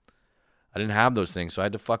 I didn't have those things, so I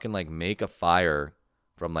had to fucking like make a fire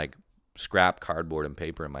from like scrap cardboard and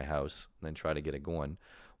paper in my house and then try to get it going.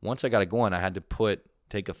 Once I got it going, I had to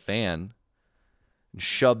take a fan and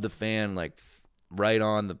shove the fan like right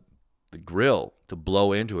on the grill to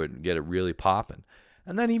blow into it and get it really popping.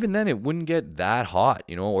 And then even then, it wouldn't get that hot,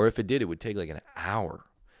 you know, or if it did, it would take like an hour.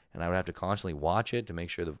 And I would have to constantly watch it to make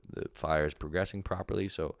sure the fire is progressing properly.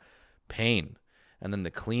 So pain. And then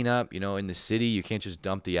the cleanup, you know, in the city, you can't just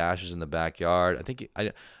dump the ashes in the backyard.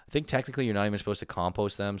 I think technically you're not even supposed to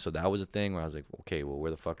compost them. So that was a thing where I was like, okay, well,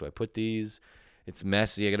 where the fuck do I put these? It's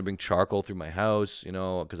messy. I got to bring charcoal through my house, you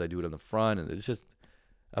know, because I do it on the front. And it's just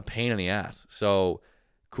a pain in the ass. So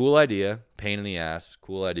cool idea, pain in the ass.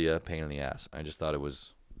 Cool idea, pain in the ass. I just thought it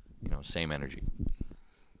was, you know, same energy.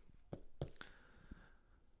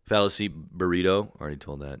 Fallacy burrito. Already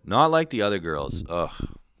told that. Not like the other girls. Ugh.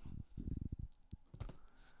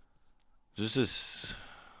 Just this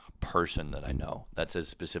person that I know that's as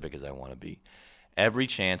specific as I want to be. Every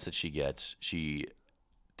chance that she gets, she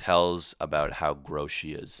tells about how gross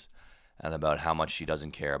she is and about how much she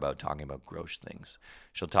doesn't care about talking about gross things.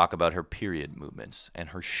 She'll talk about her period movements and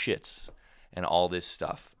her shits and all this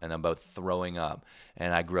stuff and about throwing up.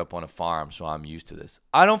 And I grew up on a farm, so I'm used to this.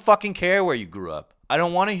 I don't fucking care where you grew up. I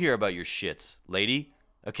don't want to hear about your shits, lady.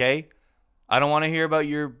 Okay? I don't want to hear about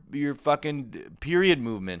your fucking period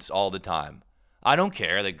movements all the time. I don't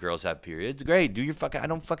care that girls have periods. Great, do your fucking. I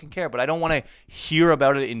don't fucking care, but I don't want to hear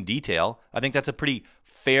about it in detail. I think that's a pretty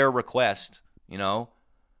fair request, you know?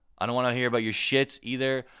 I don't want to hear about your shits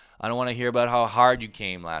either. I don't want to hear about how hard you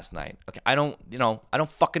came last night. Okay, I don't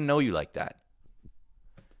fucking know you like that.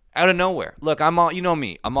 Out of nowhere. Look, I'm all, you know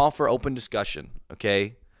me. I'm all for open discussion,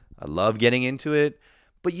 okay? I love getting into it,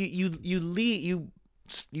 but you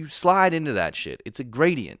slide into that shit. It's a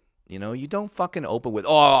gradient. You don't fucking open with,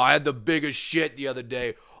 "Oh, I had the biggest shit the other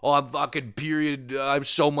day. Oh, I'm fucking period. I have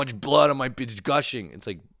so much blood on my bitch gushing." It's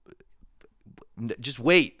like, just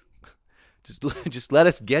wait. Just let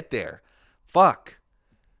us get there. Fuck.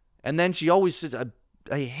 And then she always says,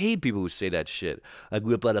 I hate people who say that shit. "I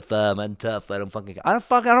grew up on a farm. I'm tough. I don't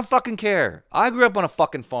fucking care. I grew up on a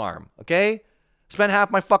fucking farm. Okay, spent half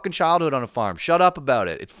my fucking childhood on a farm. Shut up about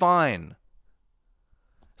it. It's fine.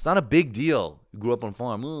 It's not a big deal. You grew up on a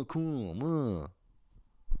farm. Oh, cool.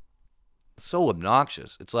 It's so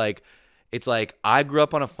obnoxious. It's like I grew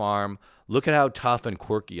up on a farm. Look at how tough and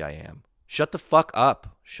quirky I am. Shut the fuck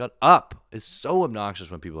up. Shut up. It's so obnoxious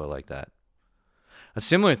when people are like that. A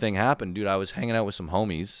similar thing happened, dude. I was hanging out with some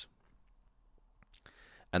homies,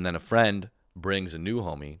 and then a friend brings a new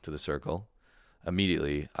homie to the circle.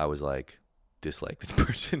 Immediately, I was like, dislike this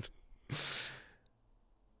person.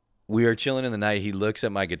 We are chilling in the night. He looks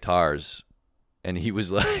at my guitars, and he was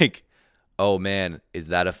like, "Oh, man, is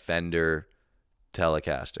that a Fender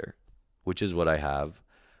Telecaster?" Which is what I have.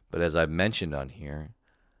 But as I've mentioned on here,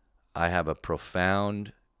 I have a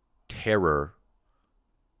profound terror,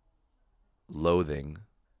 loathing,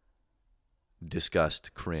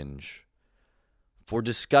 disgust, cringe for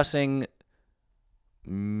discussing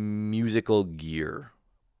musical gear,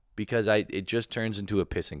 because it just turns into a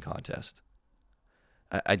pissing contest.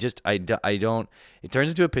 I don't. It turns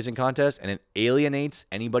into a pissing contest, and it alienates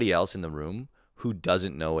anybody else in the room who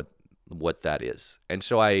doesn't know what that is. And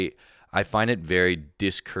so I find it very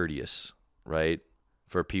discourteous, right,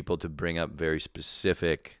 for people to bring up very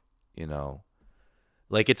specific,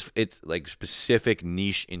 like it's like specific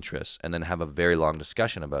niche interests, and then have a very long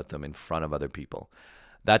discussion about them in front of other people.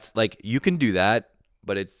 That's like, you can do that,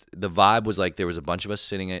 but the vibe was like there was a bunch of us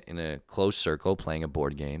sitting in a close circle playing a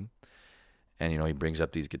board game. And, he brings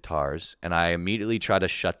up these guitars, and I immediately try to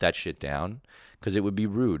shut that shit down, because it would be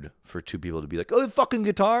rude for two people to be like, "Oh, the fucking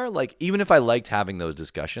guitar." Like, even if I liked having those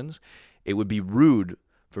discussions, it would be rude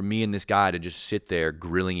for me and this guy to just sit there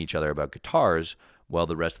grilling each other about guitars while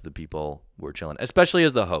the rest of the people were chilling, especially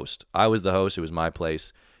as the host. I was the host. It was my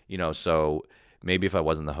place, so maybe if I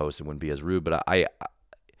wasn't the host, it wouldn't be as rude. But I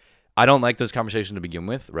don't like those conversations to begin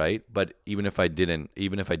with, right? But even if I did,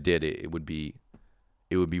 it would be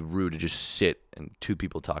rude to just sit and two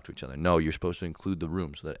people talk to each other. No, you're supposed to include the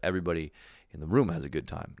room so that everybody in the room has a good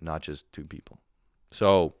time, not just two people.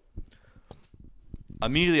 So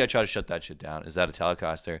immediately I try to shut that shit down. Is that a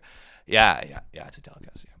Telecaster? Yeah, it's a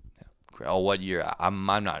Telecaster. Yeah. Oh, what year? I'm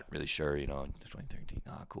not really sure. 2013.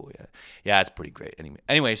 Ah, cool. Yeah, it's pretty great.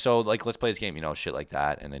 Anyway, so like, let's play this game. Shit like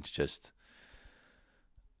that, and it's just,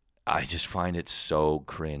 I just find it so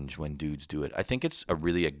cringe when dudes do it. I think it's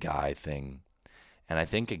really a guy thing. And I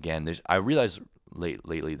think, again, I realize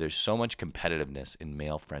lately there's so much competitiveness in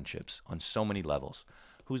male friendships on so many levels.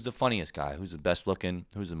 Who's the funniest guy? Who's the best looking?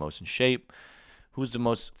 Who's the most in shape? Who's the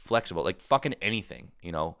most flexible? Like, fucking anything,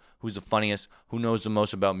 Who's the funniest? Who knows the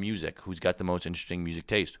most about music? Who's got the most interesting music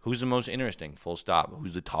taste? Who's the most interesting? Full stop.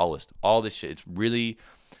 Who's the tallest? All this shit. It's really,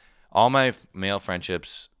 all my male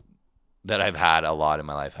friendships that I've had a lot in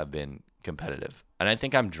my life have been competitive. And I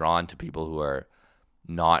think I'm drawn to people who are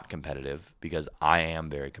not competitive, because I am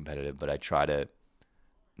very competitive, but I try to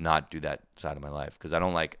not do that side of my life, because I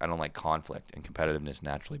don't like conflict, and competitiveness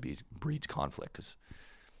naturally breeds conflict, because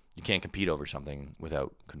you can't compete over something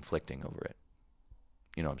without conflicting over it.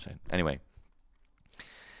 You know what I'm saying? Anyway,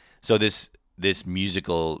 so this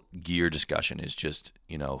musical gear discussion is just,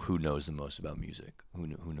 who knows the most about music,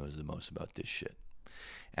 who knows the most about this shit,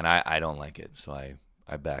 and I don't like it, so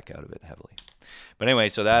I back out of it heavily. But anyway,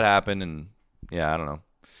 so that happened, and yeah, I don't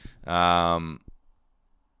know.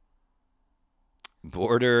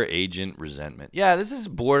 Border agent resentment. Yeah, this is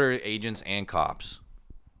border agents and cops.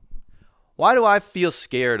 Why do I feel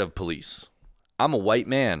scared of police? I'm a white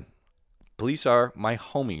man. Police are my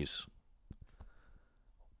homies.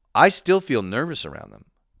 I still feel nervous around them.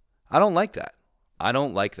 I don't like that.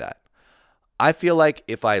 I feel like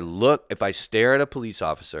if I stare at a police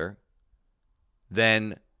officer,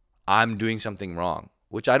 then I'm doing something wrong,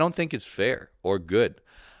 which I don't think is fair or good.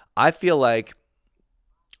 I feel like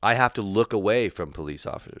I have to look away from police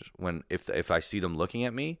officers. If I see them looking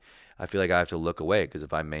at me, I feel like I have to look away, because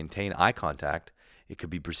if I maintain eye contact, it could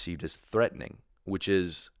be perceived as threatening, which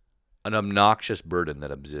is an obnoxious burden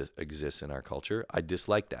that exists in our culture. I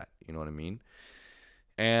dislike that. You know what I mean?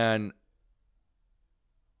 And,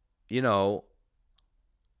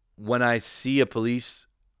 when I see a police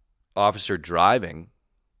officer driving,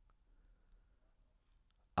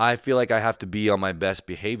 I feel like I have to be on my best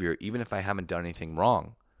behavior even if I haven't done anything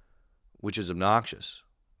wrong, which is obnoxious.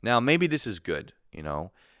 Now, maybe this is good,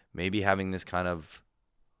 maybe having this kind of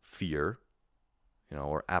fear,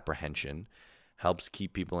 or apprehension helps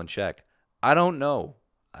keep people in check. I don't know.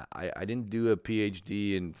 I didn't do a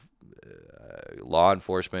PhD in law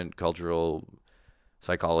enforcement, cultural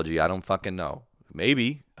psychology. I don't fucking know.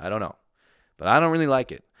 Maybe. I don't know. But I don't really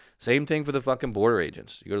like it. Same thing for the fucking border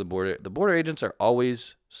agents. You go to the border. The border agents are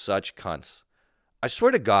always such cunts. I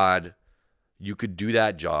swear to God, you could do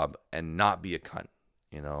that job and not be a cunt,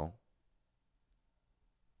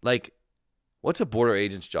 Like, what's a border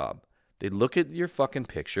agent's job? They look at your fucking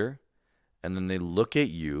picture, and then they look at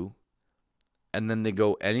you, and then they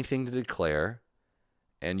go anything to declare,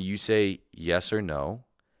 and you say yes or no,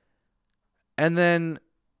 and then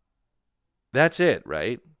that's it,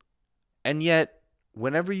 right? And yet,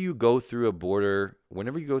 whenever you go through a border,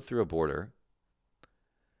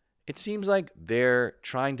 it seems like they're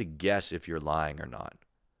trying to guess if you're lying or not,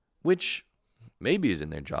 which maybe is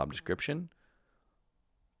in their job description,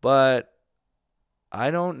 but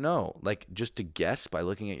I don't know. Like, just to guess by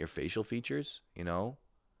looking at your facial features,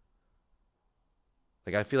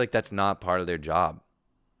 Like, I feel like that's not part of their job,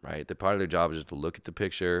 right? The part of their job is just to look at the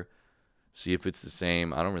picture, see if it's the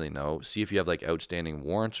same. I don't really know. See if you have, like, outstanding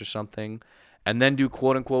warrants or something, and then do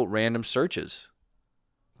quote-unquote random searches.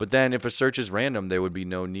 But then if a search is random, there would be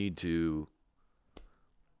no need to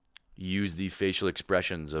use the facial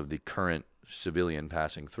expressions of the current civilian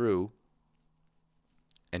passing through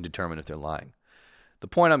and determine if they're lying. The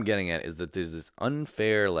point I'm getting at is that there's this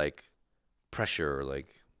unfair, like, pressure or,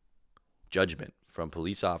 like, judgment from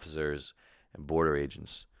police officers and border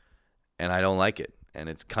agents, and I don't like it, and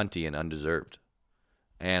it's cunty and undeserved.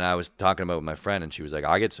 And I was talking about it with my friend, and she was like,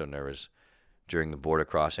 I get so nervous during the border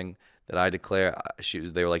crossing that I declare,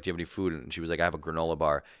 they were like, do you have any food? And she was like, I have a granola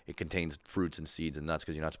bar. It contains fruits and seeds and nuts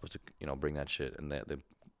because you're not supposed to, bring that shit. And the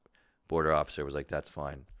border officer was like, that's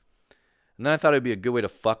fine. And then I thought it'd be a good way to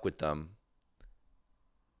fuck with them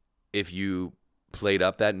if you played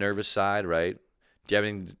up that nervous side, right? Do you have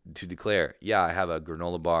anything to declare? Yeah, I have a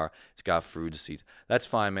granola bar. It's got fruits and seeds. That's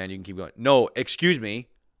fine, man. You can keep going. No, excuse me.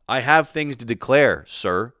 I have things to declare,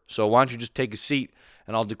 sir. So why don't you just take a seat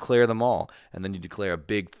and I'll declare them all. And then you declare a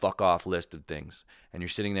big fuck off list of things. And you're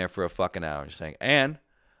sitting there for a fucking hour. You're saying, and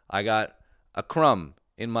I got a crumb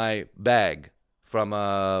in my bag from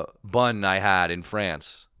a bun I had in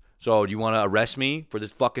France. So do you want to arrest me for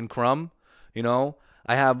this fucking crumb?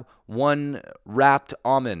 I have one wrapped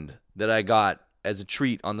almond that I got as a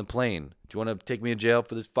treat on the plane. Do you want to take me to jail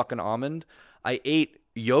for this fucking almond? I ate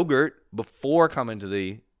yogurt before coming to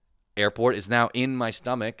the airport. It's now in my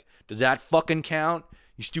stomach. Does that fucking count?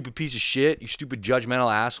 You stupid piece of shit. You stupid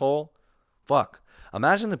judgmental asshole. Fuck.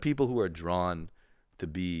 Imagine the people who are drawn to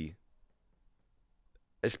be,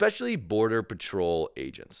 especially border patrol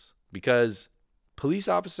agents, because police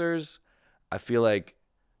officers, I feel like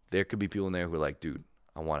there could be people in there who are like, dude,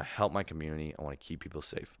 I want to help my community. I want to keep people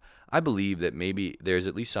safe. I believe that maybe there's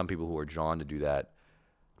at least some people who are drawn to do that,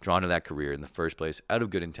 drawn to that career in the first place out of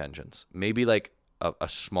good intentions. Maybe like a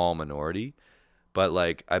small minority, but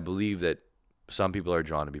like I believe that some people are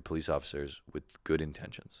drawn to be police officers with good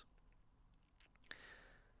intentions.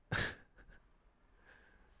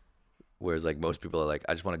 Whereas like most people are like,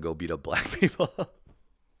 I just want to go beat up black people.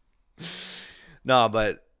 No,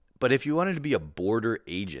 but if you wanted to be a border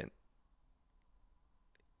agent,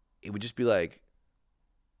 it would just be like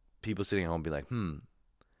people sitting at home be like,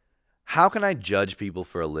 how can I judge people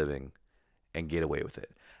for a living and get away with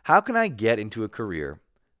it? How can I get into a career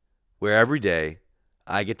where every day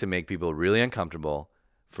I get to make people really uncomfortable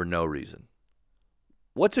for no reason?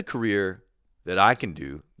 What's a career that I can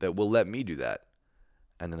do that will let me do that?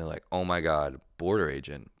 And then they're like, oh my God, border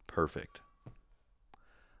agent, perfect.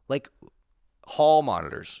 Like hall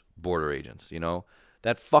monitors, border agents,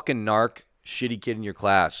 that fucking narc shitty kid in your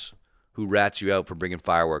class who rats you out for bringing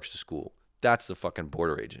fireworks to school. That's the fucking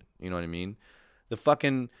border agent. You know what I mean? The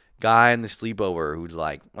fucking guy in the sleepover who's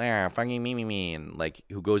like, fucking me, and like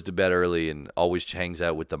who goes to bed early and always hangs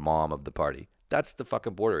out with the mom of the party. That's the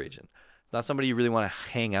fucking border agent. It's not somebody you really want to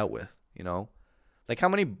hang out with, Like how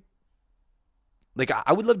many, like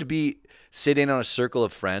I would love to sit in on a circle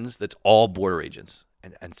of friends that's all border agents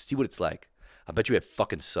and see what it's like. I bet you it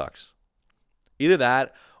fucking sucks. Either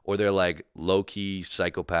that or they're like low-key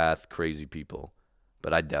psychopath crazy people.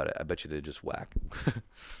 But I doubt it. I bet you they're just whack.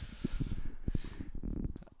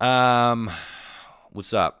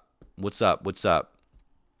 What's up?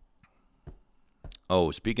 Oh,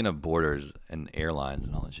 speaking of borders and airlines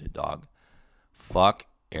and all that shit, dog. Fuck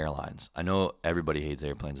airlines. I know everybody hates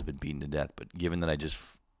airplanes. I've been beaten to death. But given that I just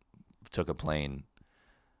took a plane.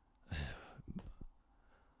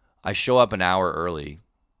 I show up an hour early,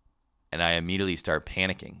 and I immediately start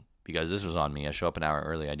panicking because this was on me. I show up an hour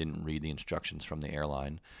early. I didn't read the instructions from the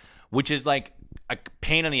airline, which is like a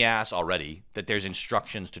pain in the ass already that there's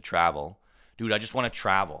instructions to travel. Dude, I just want to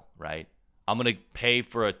travel, right? I'm going to pay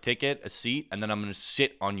for a ticket, a seat, and then I'm going to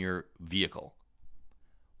sit on your vehicle.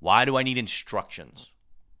 Why do I need instructions?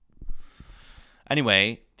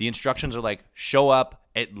 Anyway, the instructions are like, show up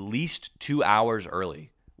at least 2 hours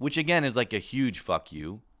early, which again is like a huge fuck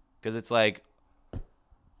you, because it's like,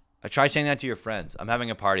 I try saying that to your friends. I'm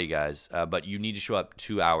having a party, guys, but you need to show up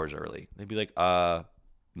 2 hours early. They'd be like,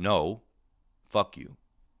 no, fuck you.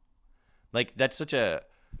 Like, that's such a,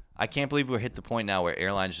 I can't believe we're hit the point now where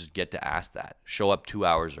airlines just get to ask that. Show up 2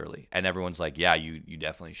 hours early. And everyone's like, yeah, you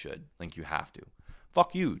definitely should. Like, you have to.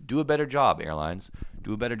 Fuck you. Do a better job, airlines.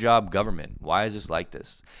 Do a better job, government. Why is this like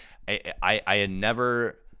this? I had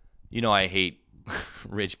never, I hate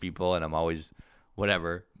rich people, and I'm always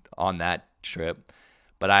whatever on that trip.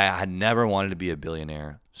 But I had never wanted to be a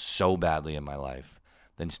billionaire so badly in my life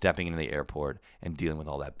than stepping into the airport and dealing with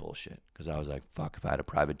all that bullshit. Because I was like, fuck, if I had a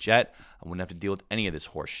private jet, I wouldn't have to deal with any of this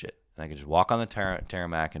horse shit. And I could just walk on the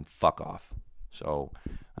tarmac and fuck off. So,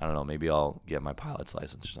 I don't know, maybe I'll get my pilot's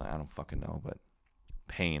license. I don't fucking know, but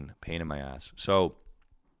pain in my ass. So,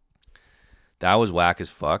 that was whack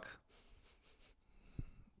as fuck.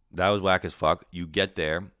 You get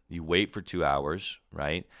there, you wait for 2 hours,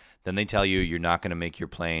 right? Then they tell you you're not going to make your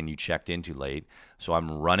plane. You checked in too late. So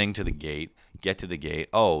I'm running to the gate, get to the gate.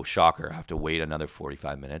 Oh, shocker. I have to wait another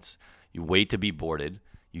 45 minutes. You wait to be boarded.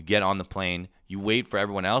 You get on the plane. You wait for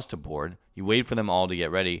everyone else to board. You wait for them all to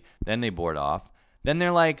get ready. Then they board off. Then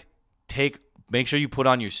they're like, make sure you put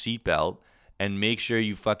on your seatbelt and make sure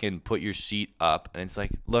you fucking put your seat up. And it's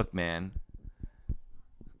like, look, man,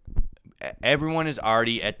 everyone is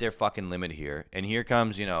already at their fucking limit here. And here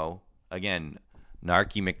comes, again,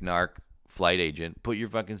 Narky McNark flight agent, put your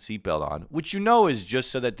fucking seatbelt on, which is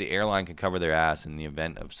just so that the airline can cover their ass in the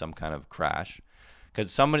event of some kind of crash.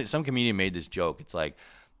 Because some comedian made this joke. It's like,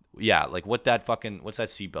 yeah, like what's that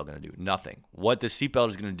seatbelt gonna do? Nothing. What the seatbelt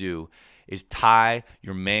is gonna do is tie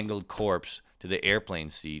your mangled corpse to the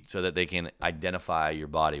airplane seat so that they can identify your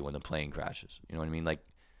body when the plane crashes. You know what I mean? Like,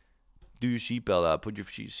 do your seatbelt up, put your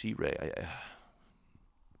seat right.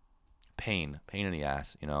 Pain in the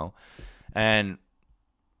ass, and.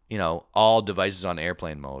 All devices on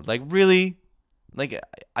airplane mode. Like, really? Like,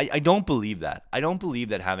 I don't believe that. I don't believe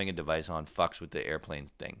that having a device on fucks with the airplane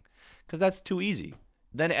thing. Because that's too easy.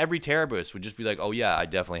 Then every terrorist would just be like, oh, yeah, I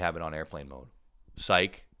definitely have it on airplane mode.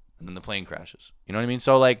 Psych. And then the plane crashes. You know what I mean?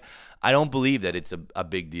 So, like, I don't believe that it's a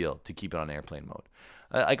big deal to keep it on airplane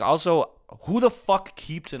mode. Also, who the fuck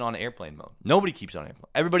keeps it on airplane mode? Nobody keeps it on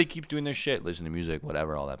airplane. Everybody keeps doing their shit, listening to music,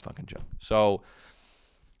 whatever, all that fucking junk. So,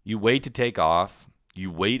 you wait to take off. You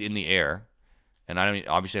wait in the air, and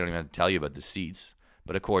obviously I don't even have to tell you about the seats,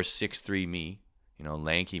 but of course 6'3" me,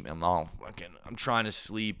 lanky, I'm trying to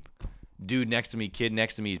sleep. Kid next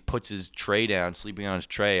to me puts his tray down, sleeping on his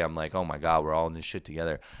tray. I'm like, oh my God, we're all in this shit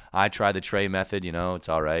together. I try the tray method, it's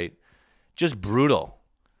all right. Just brutal.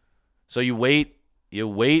 So you wait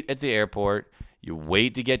at the airport. You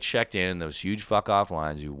wait to get checked in those huge fuck off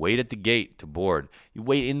lines. You wait at the gate to board. You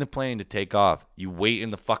wait in the plane to take off. You wait in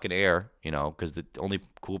the fucking air, because the only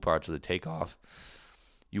cool parts are the takeoff.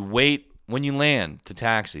 You wait when you land to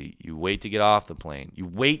taxi. You wait to get off the plane. You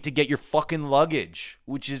wait to get your fucking luggage,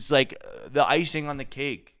 which is like the icing on the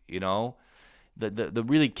cake, the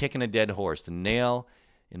really kicking a dead horse, the nail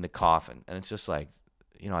in the coffin. And it's just like,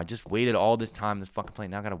 I just waited all this time in this fucking plane.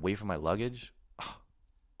 Now I got to wait for my luggage.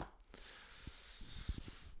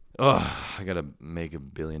 I gotta make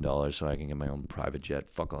 $1 billion so I can get my own private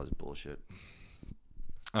jet. Fuck all this bullshit.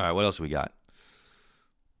 All right, what else we got?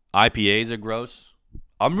 IPAs are gross.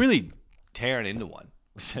 I'm really tearing into one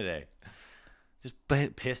today. Just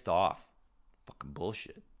pissed off. Fucking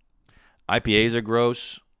bullshit. IPAs are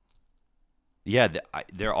gross. Yeah,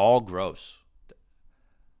 they're all gross.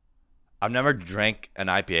 I've never drank an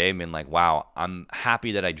IPA and been like, wow, I'm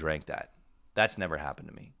happy that I drank that. That's never happened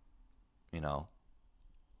to me.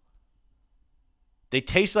 They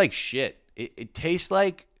taste like shit. It tastes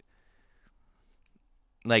like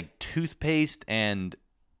toothpaste and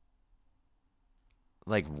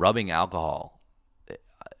like rubbing alcohol.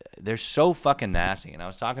 They're so fucking nasty. And I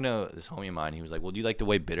was talking to this homie of mine. He was like, well, do you like the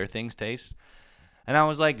way bitter things taste? And I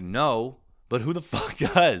was like, no, but who the fuck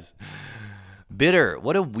does? Bitter.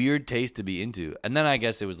 What a weird taste to be into. And then I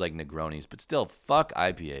guess it was like Negronis, but still, fuck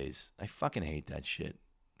IPAs. I fucking hate that shit.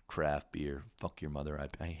 Craft beer. Fuck your mother.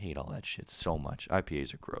 I hate all that shit so much.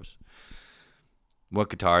 IPAs are gross. What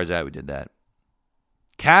Qatar is that? We did that.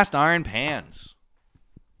 Cast iron pans.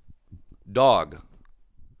 Dog.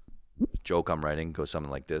 Joke I'm writing goes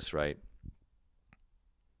something like this, right?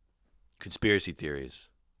 Conspiracy theories.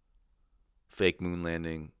 Fake moon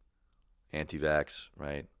landing. Anti-vax,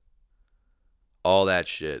 right? All that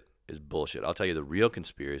shit is bullshit. I'll tell you the real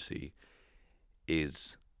conspiracy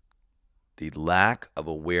is the lack of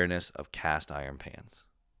awareness of cast iron pans.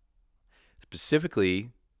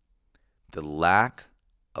 Specifically, the lack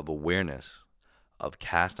of awareness of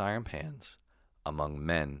cast iron pans among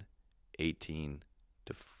men 18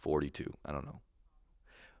 to 42. I don't know.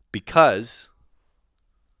 Because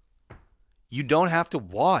you don't have to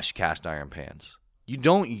wash cast iron pans. You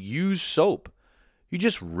don't use soap. You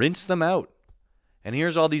just rinse them out. And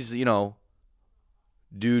here's all these,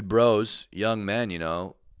 dude bros, young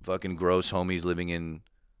men, fucking gross homies living in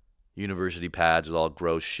university pads with all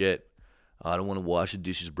gross shit. I don't want to wash the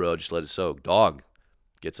dishes, bro. Just let it soak. Dog,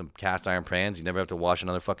 get some cast iron pans. You never have to wash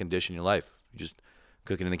another fucking dish in your life. You just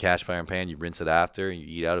cook it in the cast iron pan. You rinse it after, and you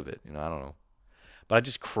eat out of it. I don't know. But it's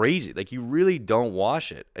just crazy. Like, you really don't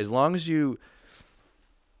wash it. As long as you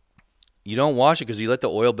don't wash it because you let the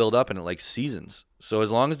oil build up and it, like, seasons. So as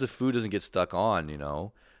long as the food doesn't get stuck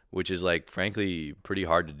on, which is, like, frankly pretty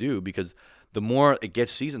hard to do because the more it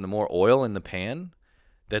gets seasoned, the more oil in the pan.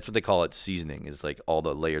 That's what they call it, seasoning, is like all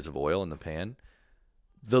the layers of oil in the pan.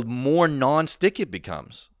 The more non-stick it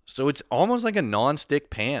becomes. So it's almost like a non-stick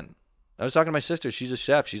pan. I was talking to my sister. She's a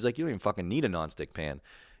chef. She's like, you don't even fucking need a non-stick pan.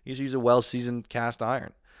 You just use a well-seasoned cast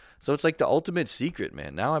iron. So it's like the ultimate secret,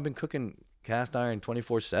 man. Now I've been cooking cast iron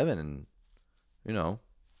 24/7 and,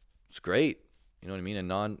 it's great. You know what I mean?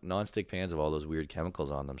 And non-stick pans have all those weird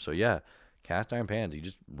chemicals on them. So yeah, cast iron pans, you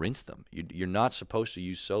just rinse them. You're not supposed to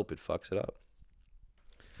use soap. It fucks it up.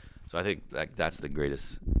 So I think that's the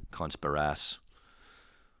greatest conspiracy.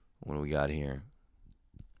 What do we got here?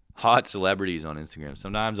 Hot celebrities on Instagram.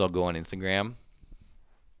 Sometimes I'll go on Instagram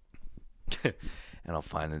and I'll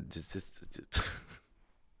find it.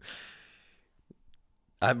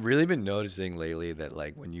 I've really been noticing lately that,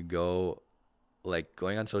 like, when you go, like,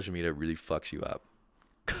 going on social media really fucks you up.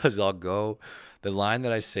 Because the line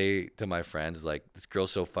that I say to my friends is like, this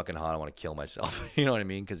girl's so fucking hot, I want to kill myself. You know what I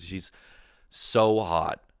mean? Because she's so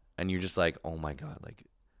hot. And you're just like, oh my God, like,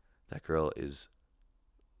 that girl is,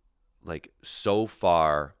 like, so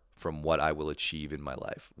far from what I will achieve in my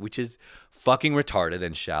life, which is fucking retarded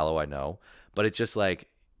and shallow, I know. But it's just like,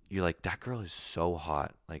 you're like, that girl is so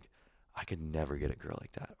hot. Like, I could never get a girl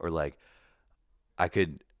like that. Or like, I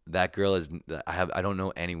don't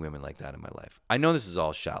know any women like that in my life. I know this is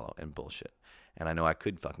all shallow and bullshit. And I know I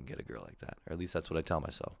could fucking get a girl like that. Or at least that's what I tell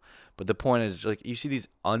myself. But the point is, like, you see these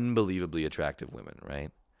unbelievably attractive women,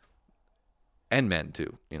 right? And men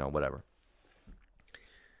too, whatever.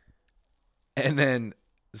 And then,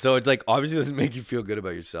 so it's like, obviously doesn't make you feel good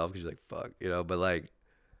about yourself because you're like, fuck,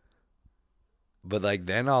 but like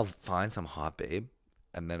then I'll find some hot babe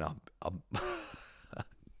and then I'll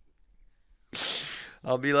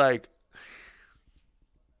I'll be like,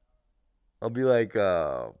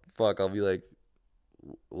 fuck, I'll be like,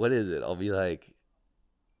 what is it? I'll be like,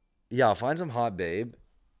 yeah, I'll find some hot babe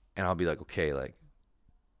and I'll be like, okay, like,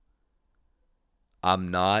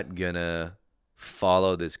 I'm not gonna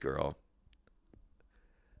follow this girl.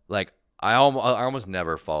 Like, I almost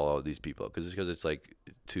never follow these people because it's like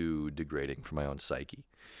too degrading for my own psyche.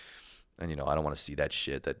 And, I don't want to see that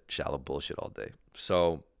shit, that shallow bullshit all day.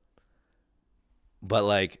 So, but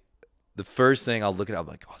like, the first thing I'll look at, I'm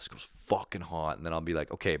like, oh, this girl's fucking hot. And then I'll be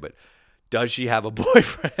like, okay, but does she have a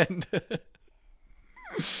boyfriend?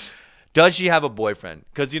 Does she have a boyfriend?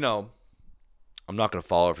 Because, I'm not going to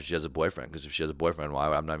follow her if she has a boyfriend. Because if she has a boyfriend,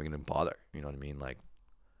 I'm not even going to bother. You know what I mean? Like,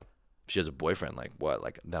 if she has a boyfriend, like, what?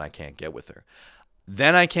 Like, then I can't get with her.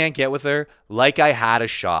 Like I had a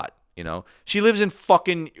shot, She lives in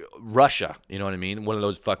fucking Russia, you know what I mean? One of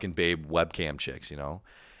those fucking babe webcam chicks, And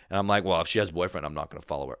I'm like, well, if she has a boyfriend, I'm not going to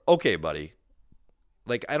follow her. Okay, buddy.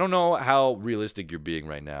 Like, I don't know how realistic you're being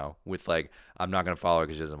right now with, like, I'm not going to follow her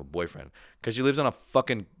because she doesn't have a boyfriend. Because she lives on a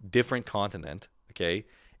fucking different continent, okay?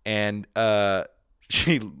 And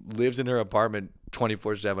she lives in her apartment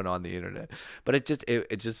 24/7 on the internet. But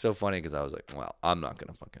it's just so funny because I was like, well, I'm not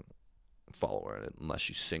going to fucking follow her unless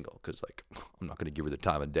she's single. Because, like, I'm not going to give her the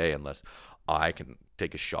time of day unless I can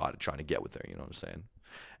take a shot at trying to get with her. You know what I'm saying?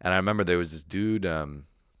 And I remember there was this dude,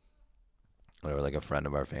 whatever, like a friend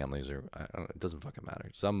of our family's, or I don't know, it doesn't fucking matter.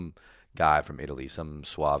 Some guy from Italy, some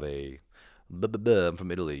suave,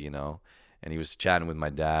 from Italy, And he was chatting with my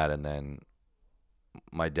dad, and then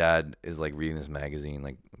my dad is like reading this magazine,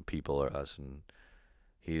 like People or Us, and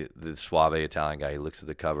the suave Italian guy, he looks at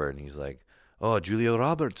the cover and he's like, oh, Julia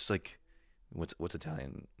Roberts, like, what's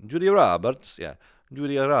Italian? Julia Roberts, yeah,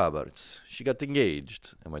 Julia Roberts. She got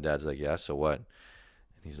engaged, and my dad's like, yeah, so what? And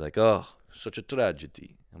he's like, oh, such a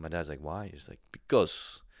tragedy. And my dad's like, why? He's like,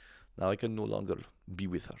 because now I can no longer be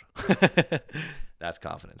with her. That's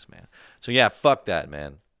confidence, man. So yeah, fuck that,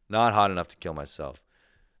 man. Not hot enough to kill myself.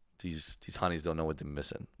 These honeys don't know what they're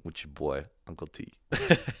missing. With your boy, Uncle T.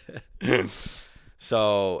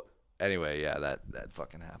 So anyway, yeah, that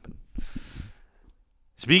fucking happened.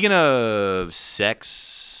 Speaking of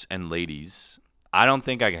sex and ladies, I don't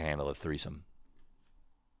think I can handle a threesome.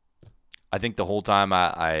 I think the whole time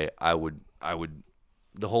I would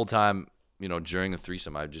the whole time, you know, during a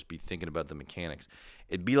threesome, I'd just be thinking about the mechanics.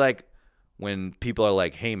 It'd be like when people are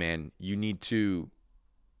like, hey man, you need to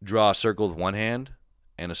draw a circle with one hand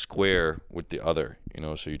and a square with the other, you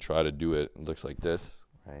know, so you try to do it. It looks like this,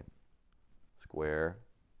 right? Square,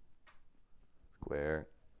 square,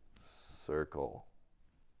 circle.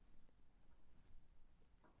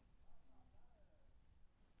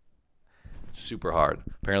 It's super hard.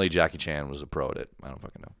 Apparently Jackie Chan was a pro at it. I don't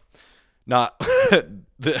fucking know. Not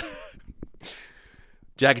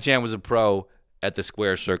Jackie Chan was a pro at the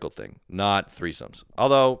square circle thing, not threesomes.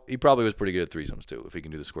 Although he probably was pretty good at threesomes too, if he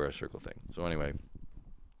can do the square circle thing. So anyway.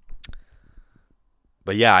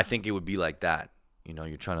 But yeah, I think it would be like that. You know,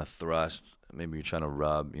 you're trying to thrust, maybe you're trying to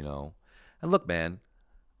rub, you know. And look, man,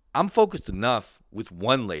 I'm focused enough with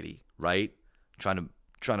one lady, right? Trying to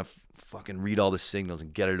fucking read all the signals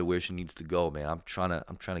and get her to where she needs to go, man. I'm trying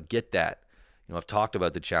to get that. You know, I've talked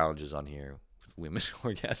about the challenges on here with women's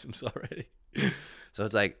orgasms already. So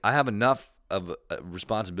it's like I have enough of a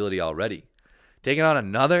responsibility already. Taking on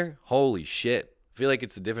another, holy shit. I feel like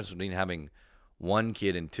it's the difference between having one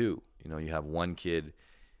kid and two. You know, you have one kid,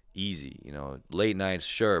 easy. You know, late nights,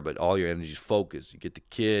 sure, but all your energy's focused. You get the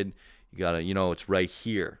kid, you gotta, you know, it's right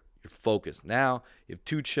here. You're focused. Now, you have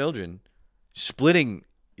two children, splitting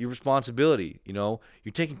your responsibility. You know,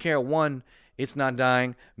 you're taking care of one, it's not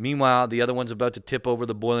dying. Meanwhile, the other one's about to tip over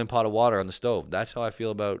the boiling pot of water on the stove. That's how I feel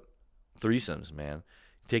about threesomes, man.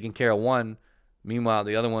 Taking care of one, meanwhile,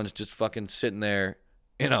 the other one's just fucking sitting there,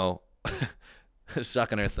 you know,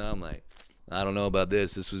 sucking her thumb like, I don't know about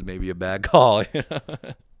this. This was maybe a bad call. You know?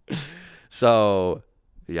 So,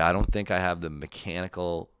 yeah, I don't think I have the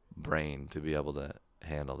mechanical brain to be able to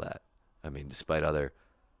handle that. I mean, despite other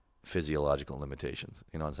physiological limitations.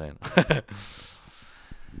 You know what I'm saying?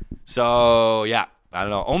 So, yeah, I don't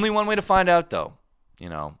know. Only one way to find out, though. You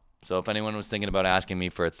know, so if anyone was thinking about asking me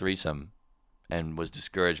for a threesome and was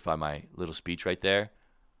discouraged by my little speech right there,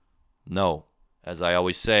 no. As I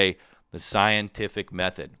always say, the scientific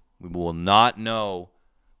method. We will not know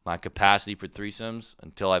my capacity for threesomes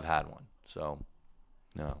until I've had one. So,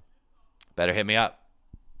 no. Better hit me up.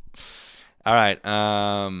 All right.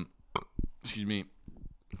 Excuse me.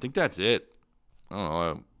 I think that's it. I don't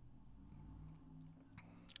know.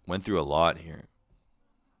 I went through a lot here.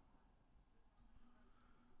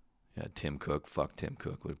 Yeah, Tim Cook. Fuck Tim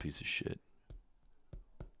Cook. What a piece of shit.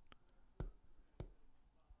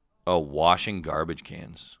 Oh, washing garbage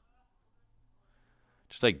cans.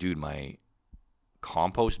 Just like, dude, my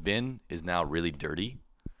compost bin is now really dirty.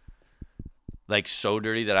 Like, so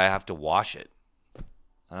dirty that I have to wash it.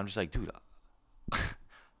 And I'm just like, dude, this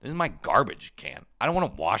is my garbage can. I don't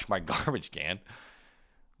want to wash my garbage can.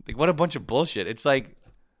 Like, what a bunch of bullshit. It's like,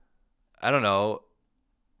 I don't know.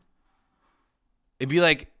 It'd be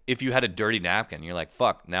like if you had a dirty napkin. You're like,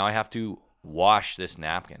 fuck, now I have to wash this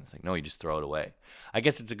napkin. It's like, no, you just throw it away. I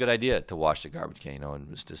guess it's a good idea to wash the garbage can, you know, and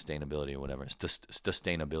sustainability or whatever.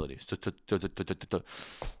 Sustainability.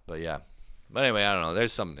 But yeah. But anyway, I don't know.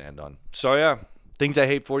 There's something to end on. So yeah, things I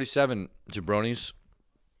hate 47, jabronis.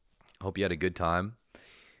 Hope you had a good time.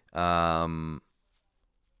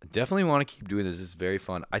 Definitely want to keep doing this. It's very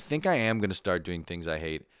fun. I think I am going to start doing things I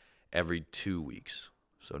hate every 2 weeks.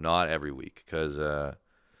 So not every week, because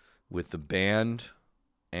with the band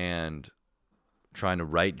and trying to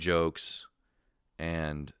write jokes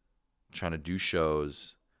and trying to do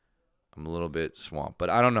shows, I'm a little bit swamped. But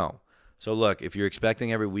I don't know. So look, if you're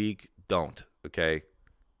expecting every week, don't, okay?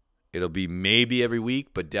 It'll be maybe every week,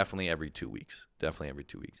 but definitely every 2 weeks. Definitely every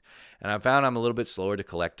 2 weeks. And I found I'm a little bit slower to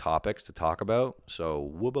collect topics to talk about.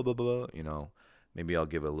 So, you know, maybe I'll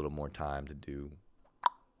give it a little more time to do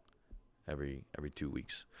every 2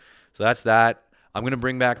 weeks. So that's that. I'm going to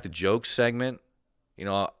bring back the jokes segment. You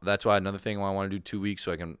know, that's why another thing I want to do 2 weeks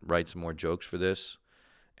so I can write some more jokes for this.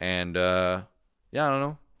 And, yeah, I don't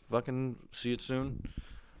know. Fucking see it soon.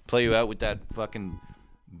 Play you out with that fucking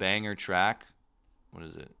banger track. What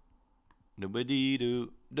is it?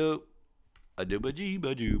 Do-ba-dee-do-do.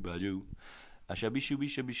 A-do-ba-dee-ba-doo-ba-doo.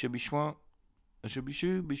 A-shubby-shubby-shubby-shubby-schwamp.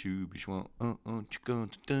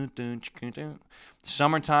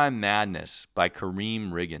 Summertime Madness by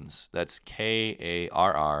Karriem Riggins. That's Karriem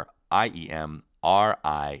Riggins.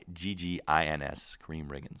 Karriem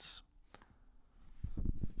Riggins.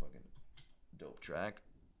 Fucking dope track.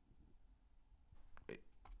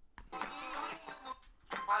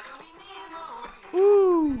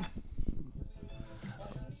 Woo!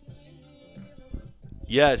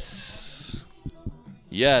 Yes.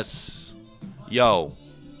 Yes. Yo.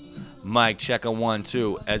 Mic check a 1,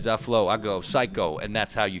 2. As I flow, I go psycho, and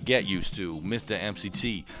that's how you get used to Mr.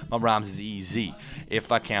 MCT. My rhymes is easy.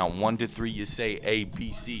 If I count 1 to 3, you say A,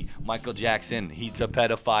 B, C. Michael Jackson, he's a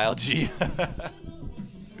pedophile. G.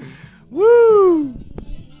 Woo!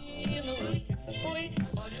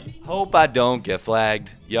 Hope I don't get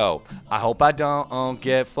flagged. Yo, I hope I don't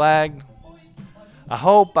get flagged. I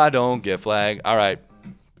hope I don't get flagged. All right.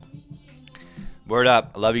 Word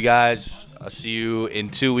up. I love you guys. I'll see you in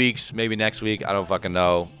 2 weeks, maybe next week. I don't fucking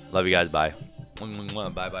know. Love you guys. Bye.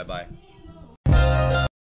 Bye, bye, bye.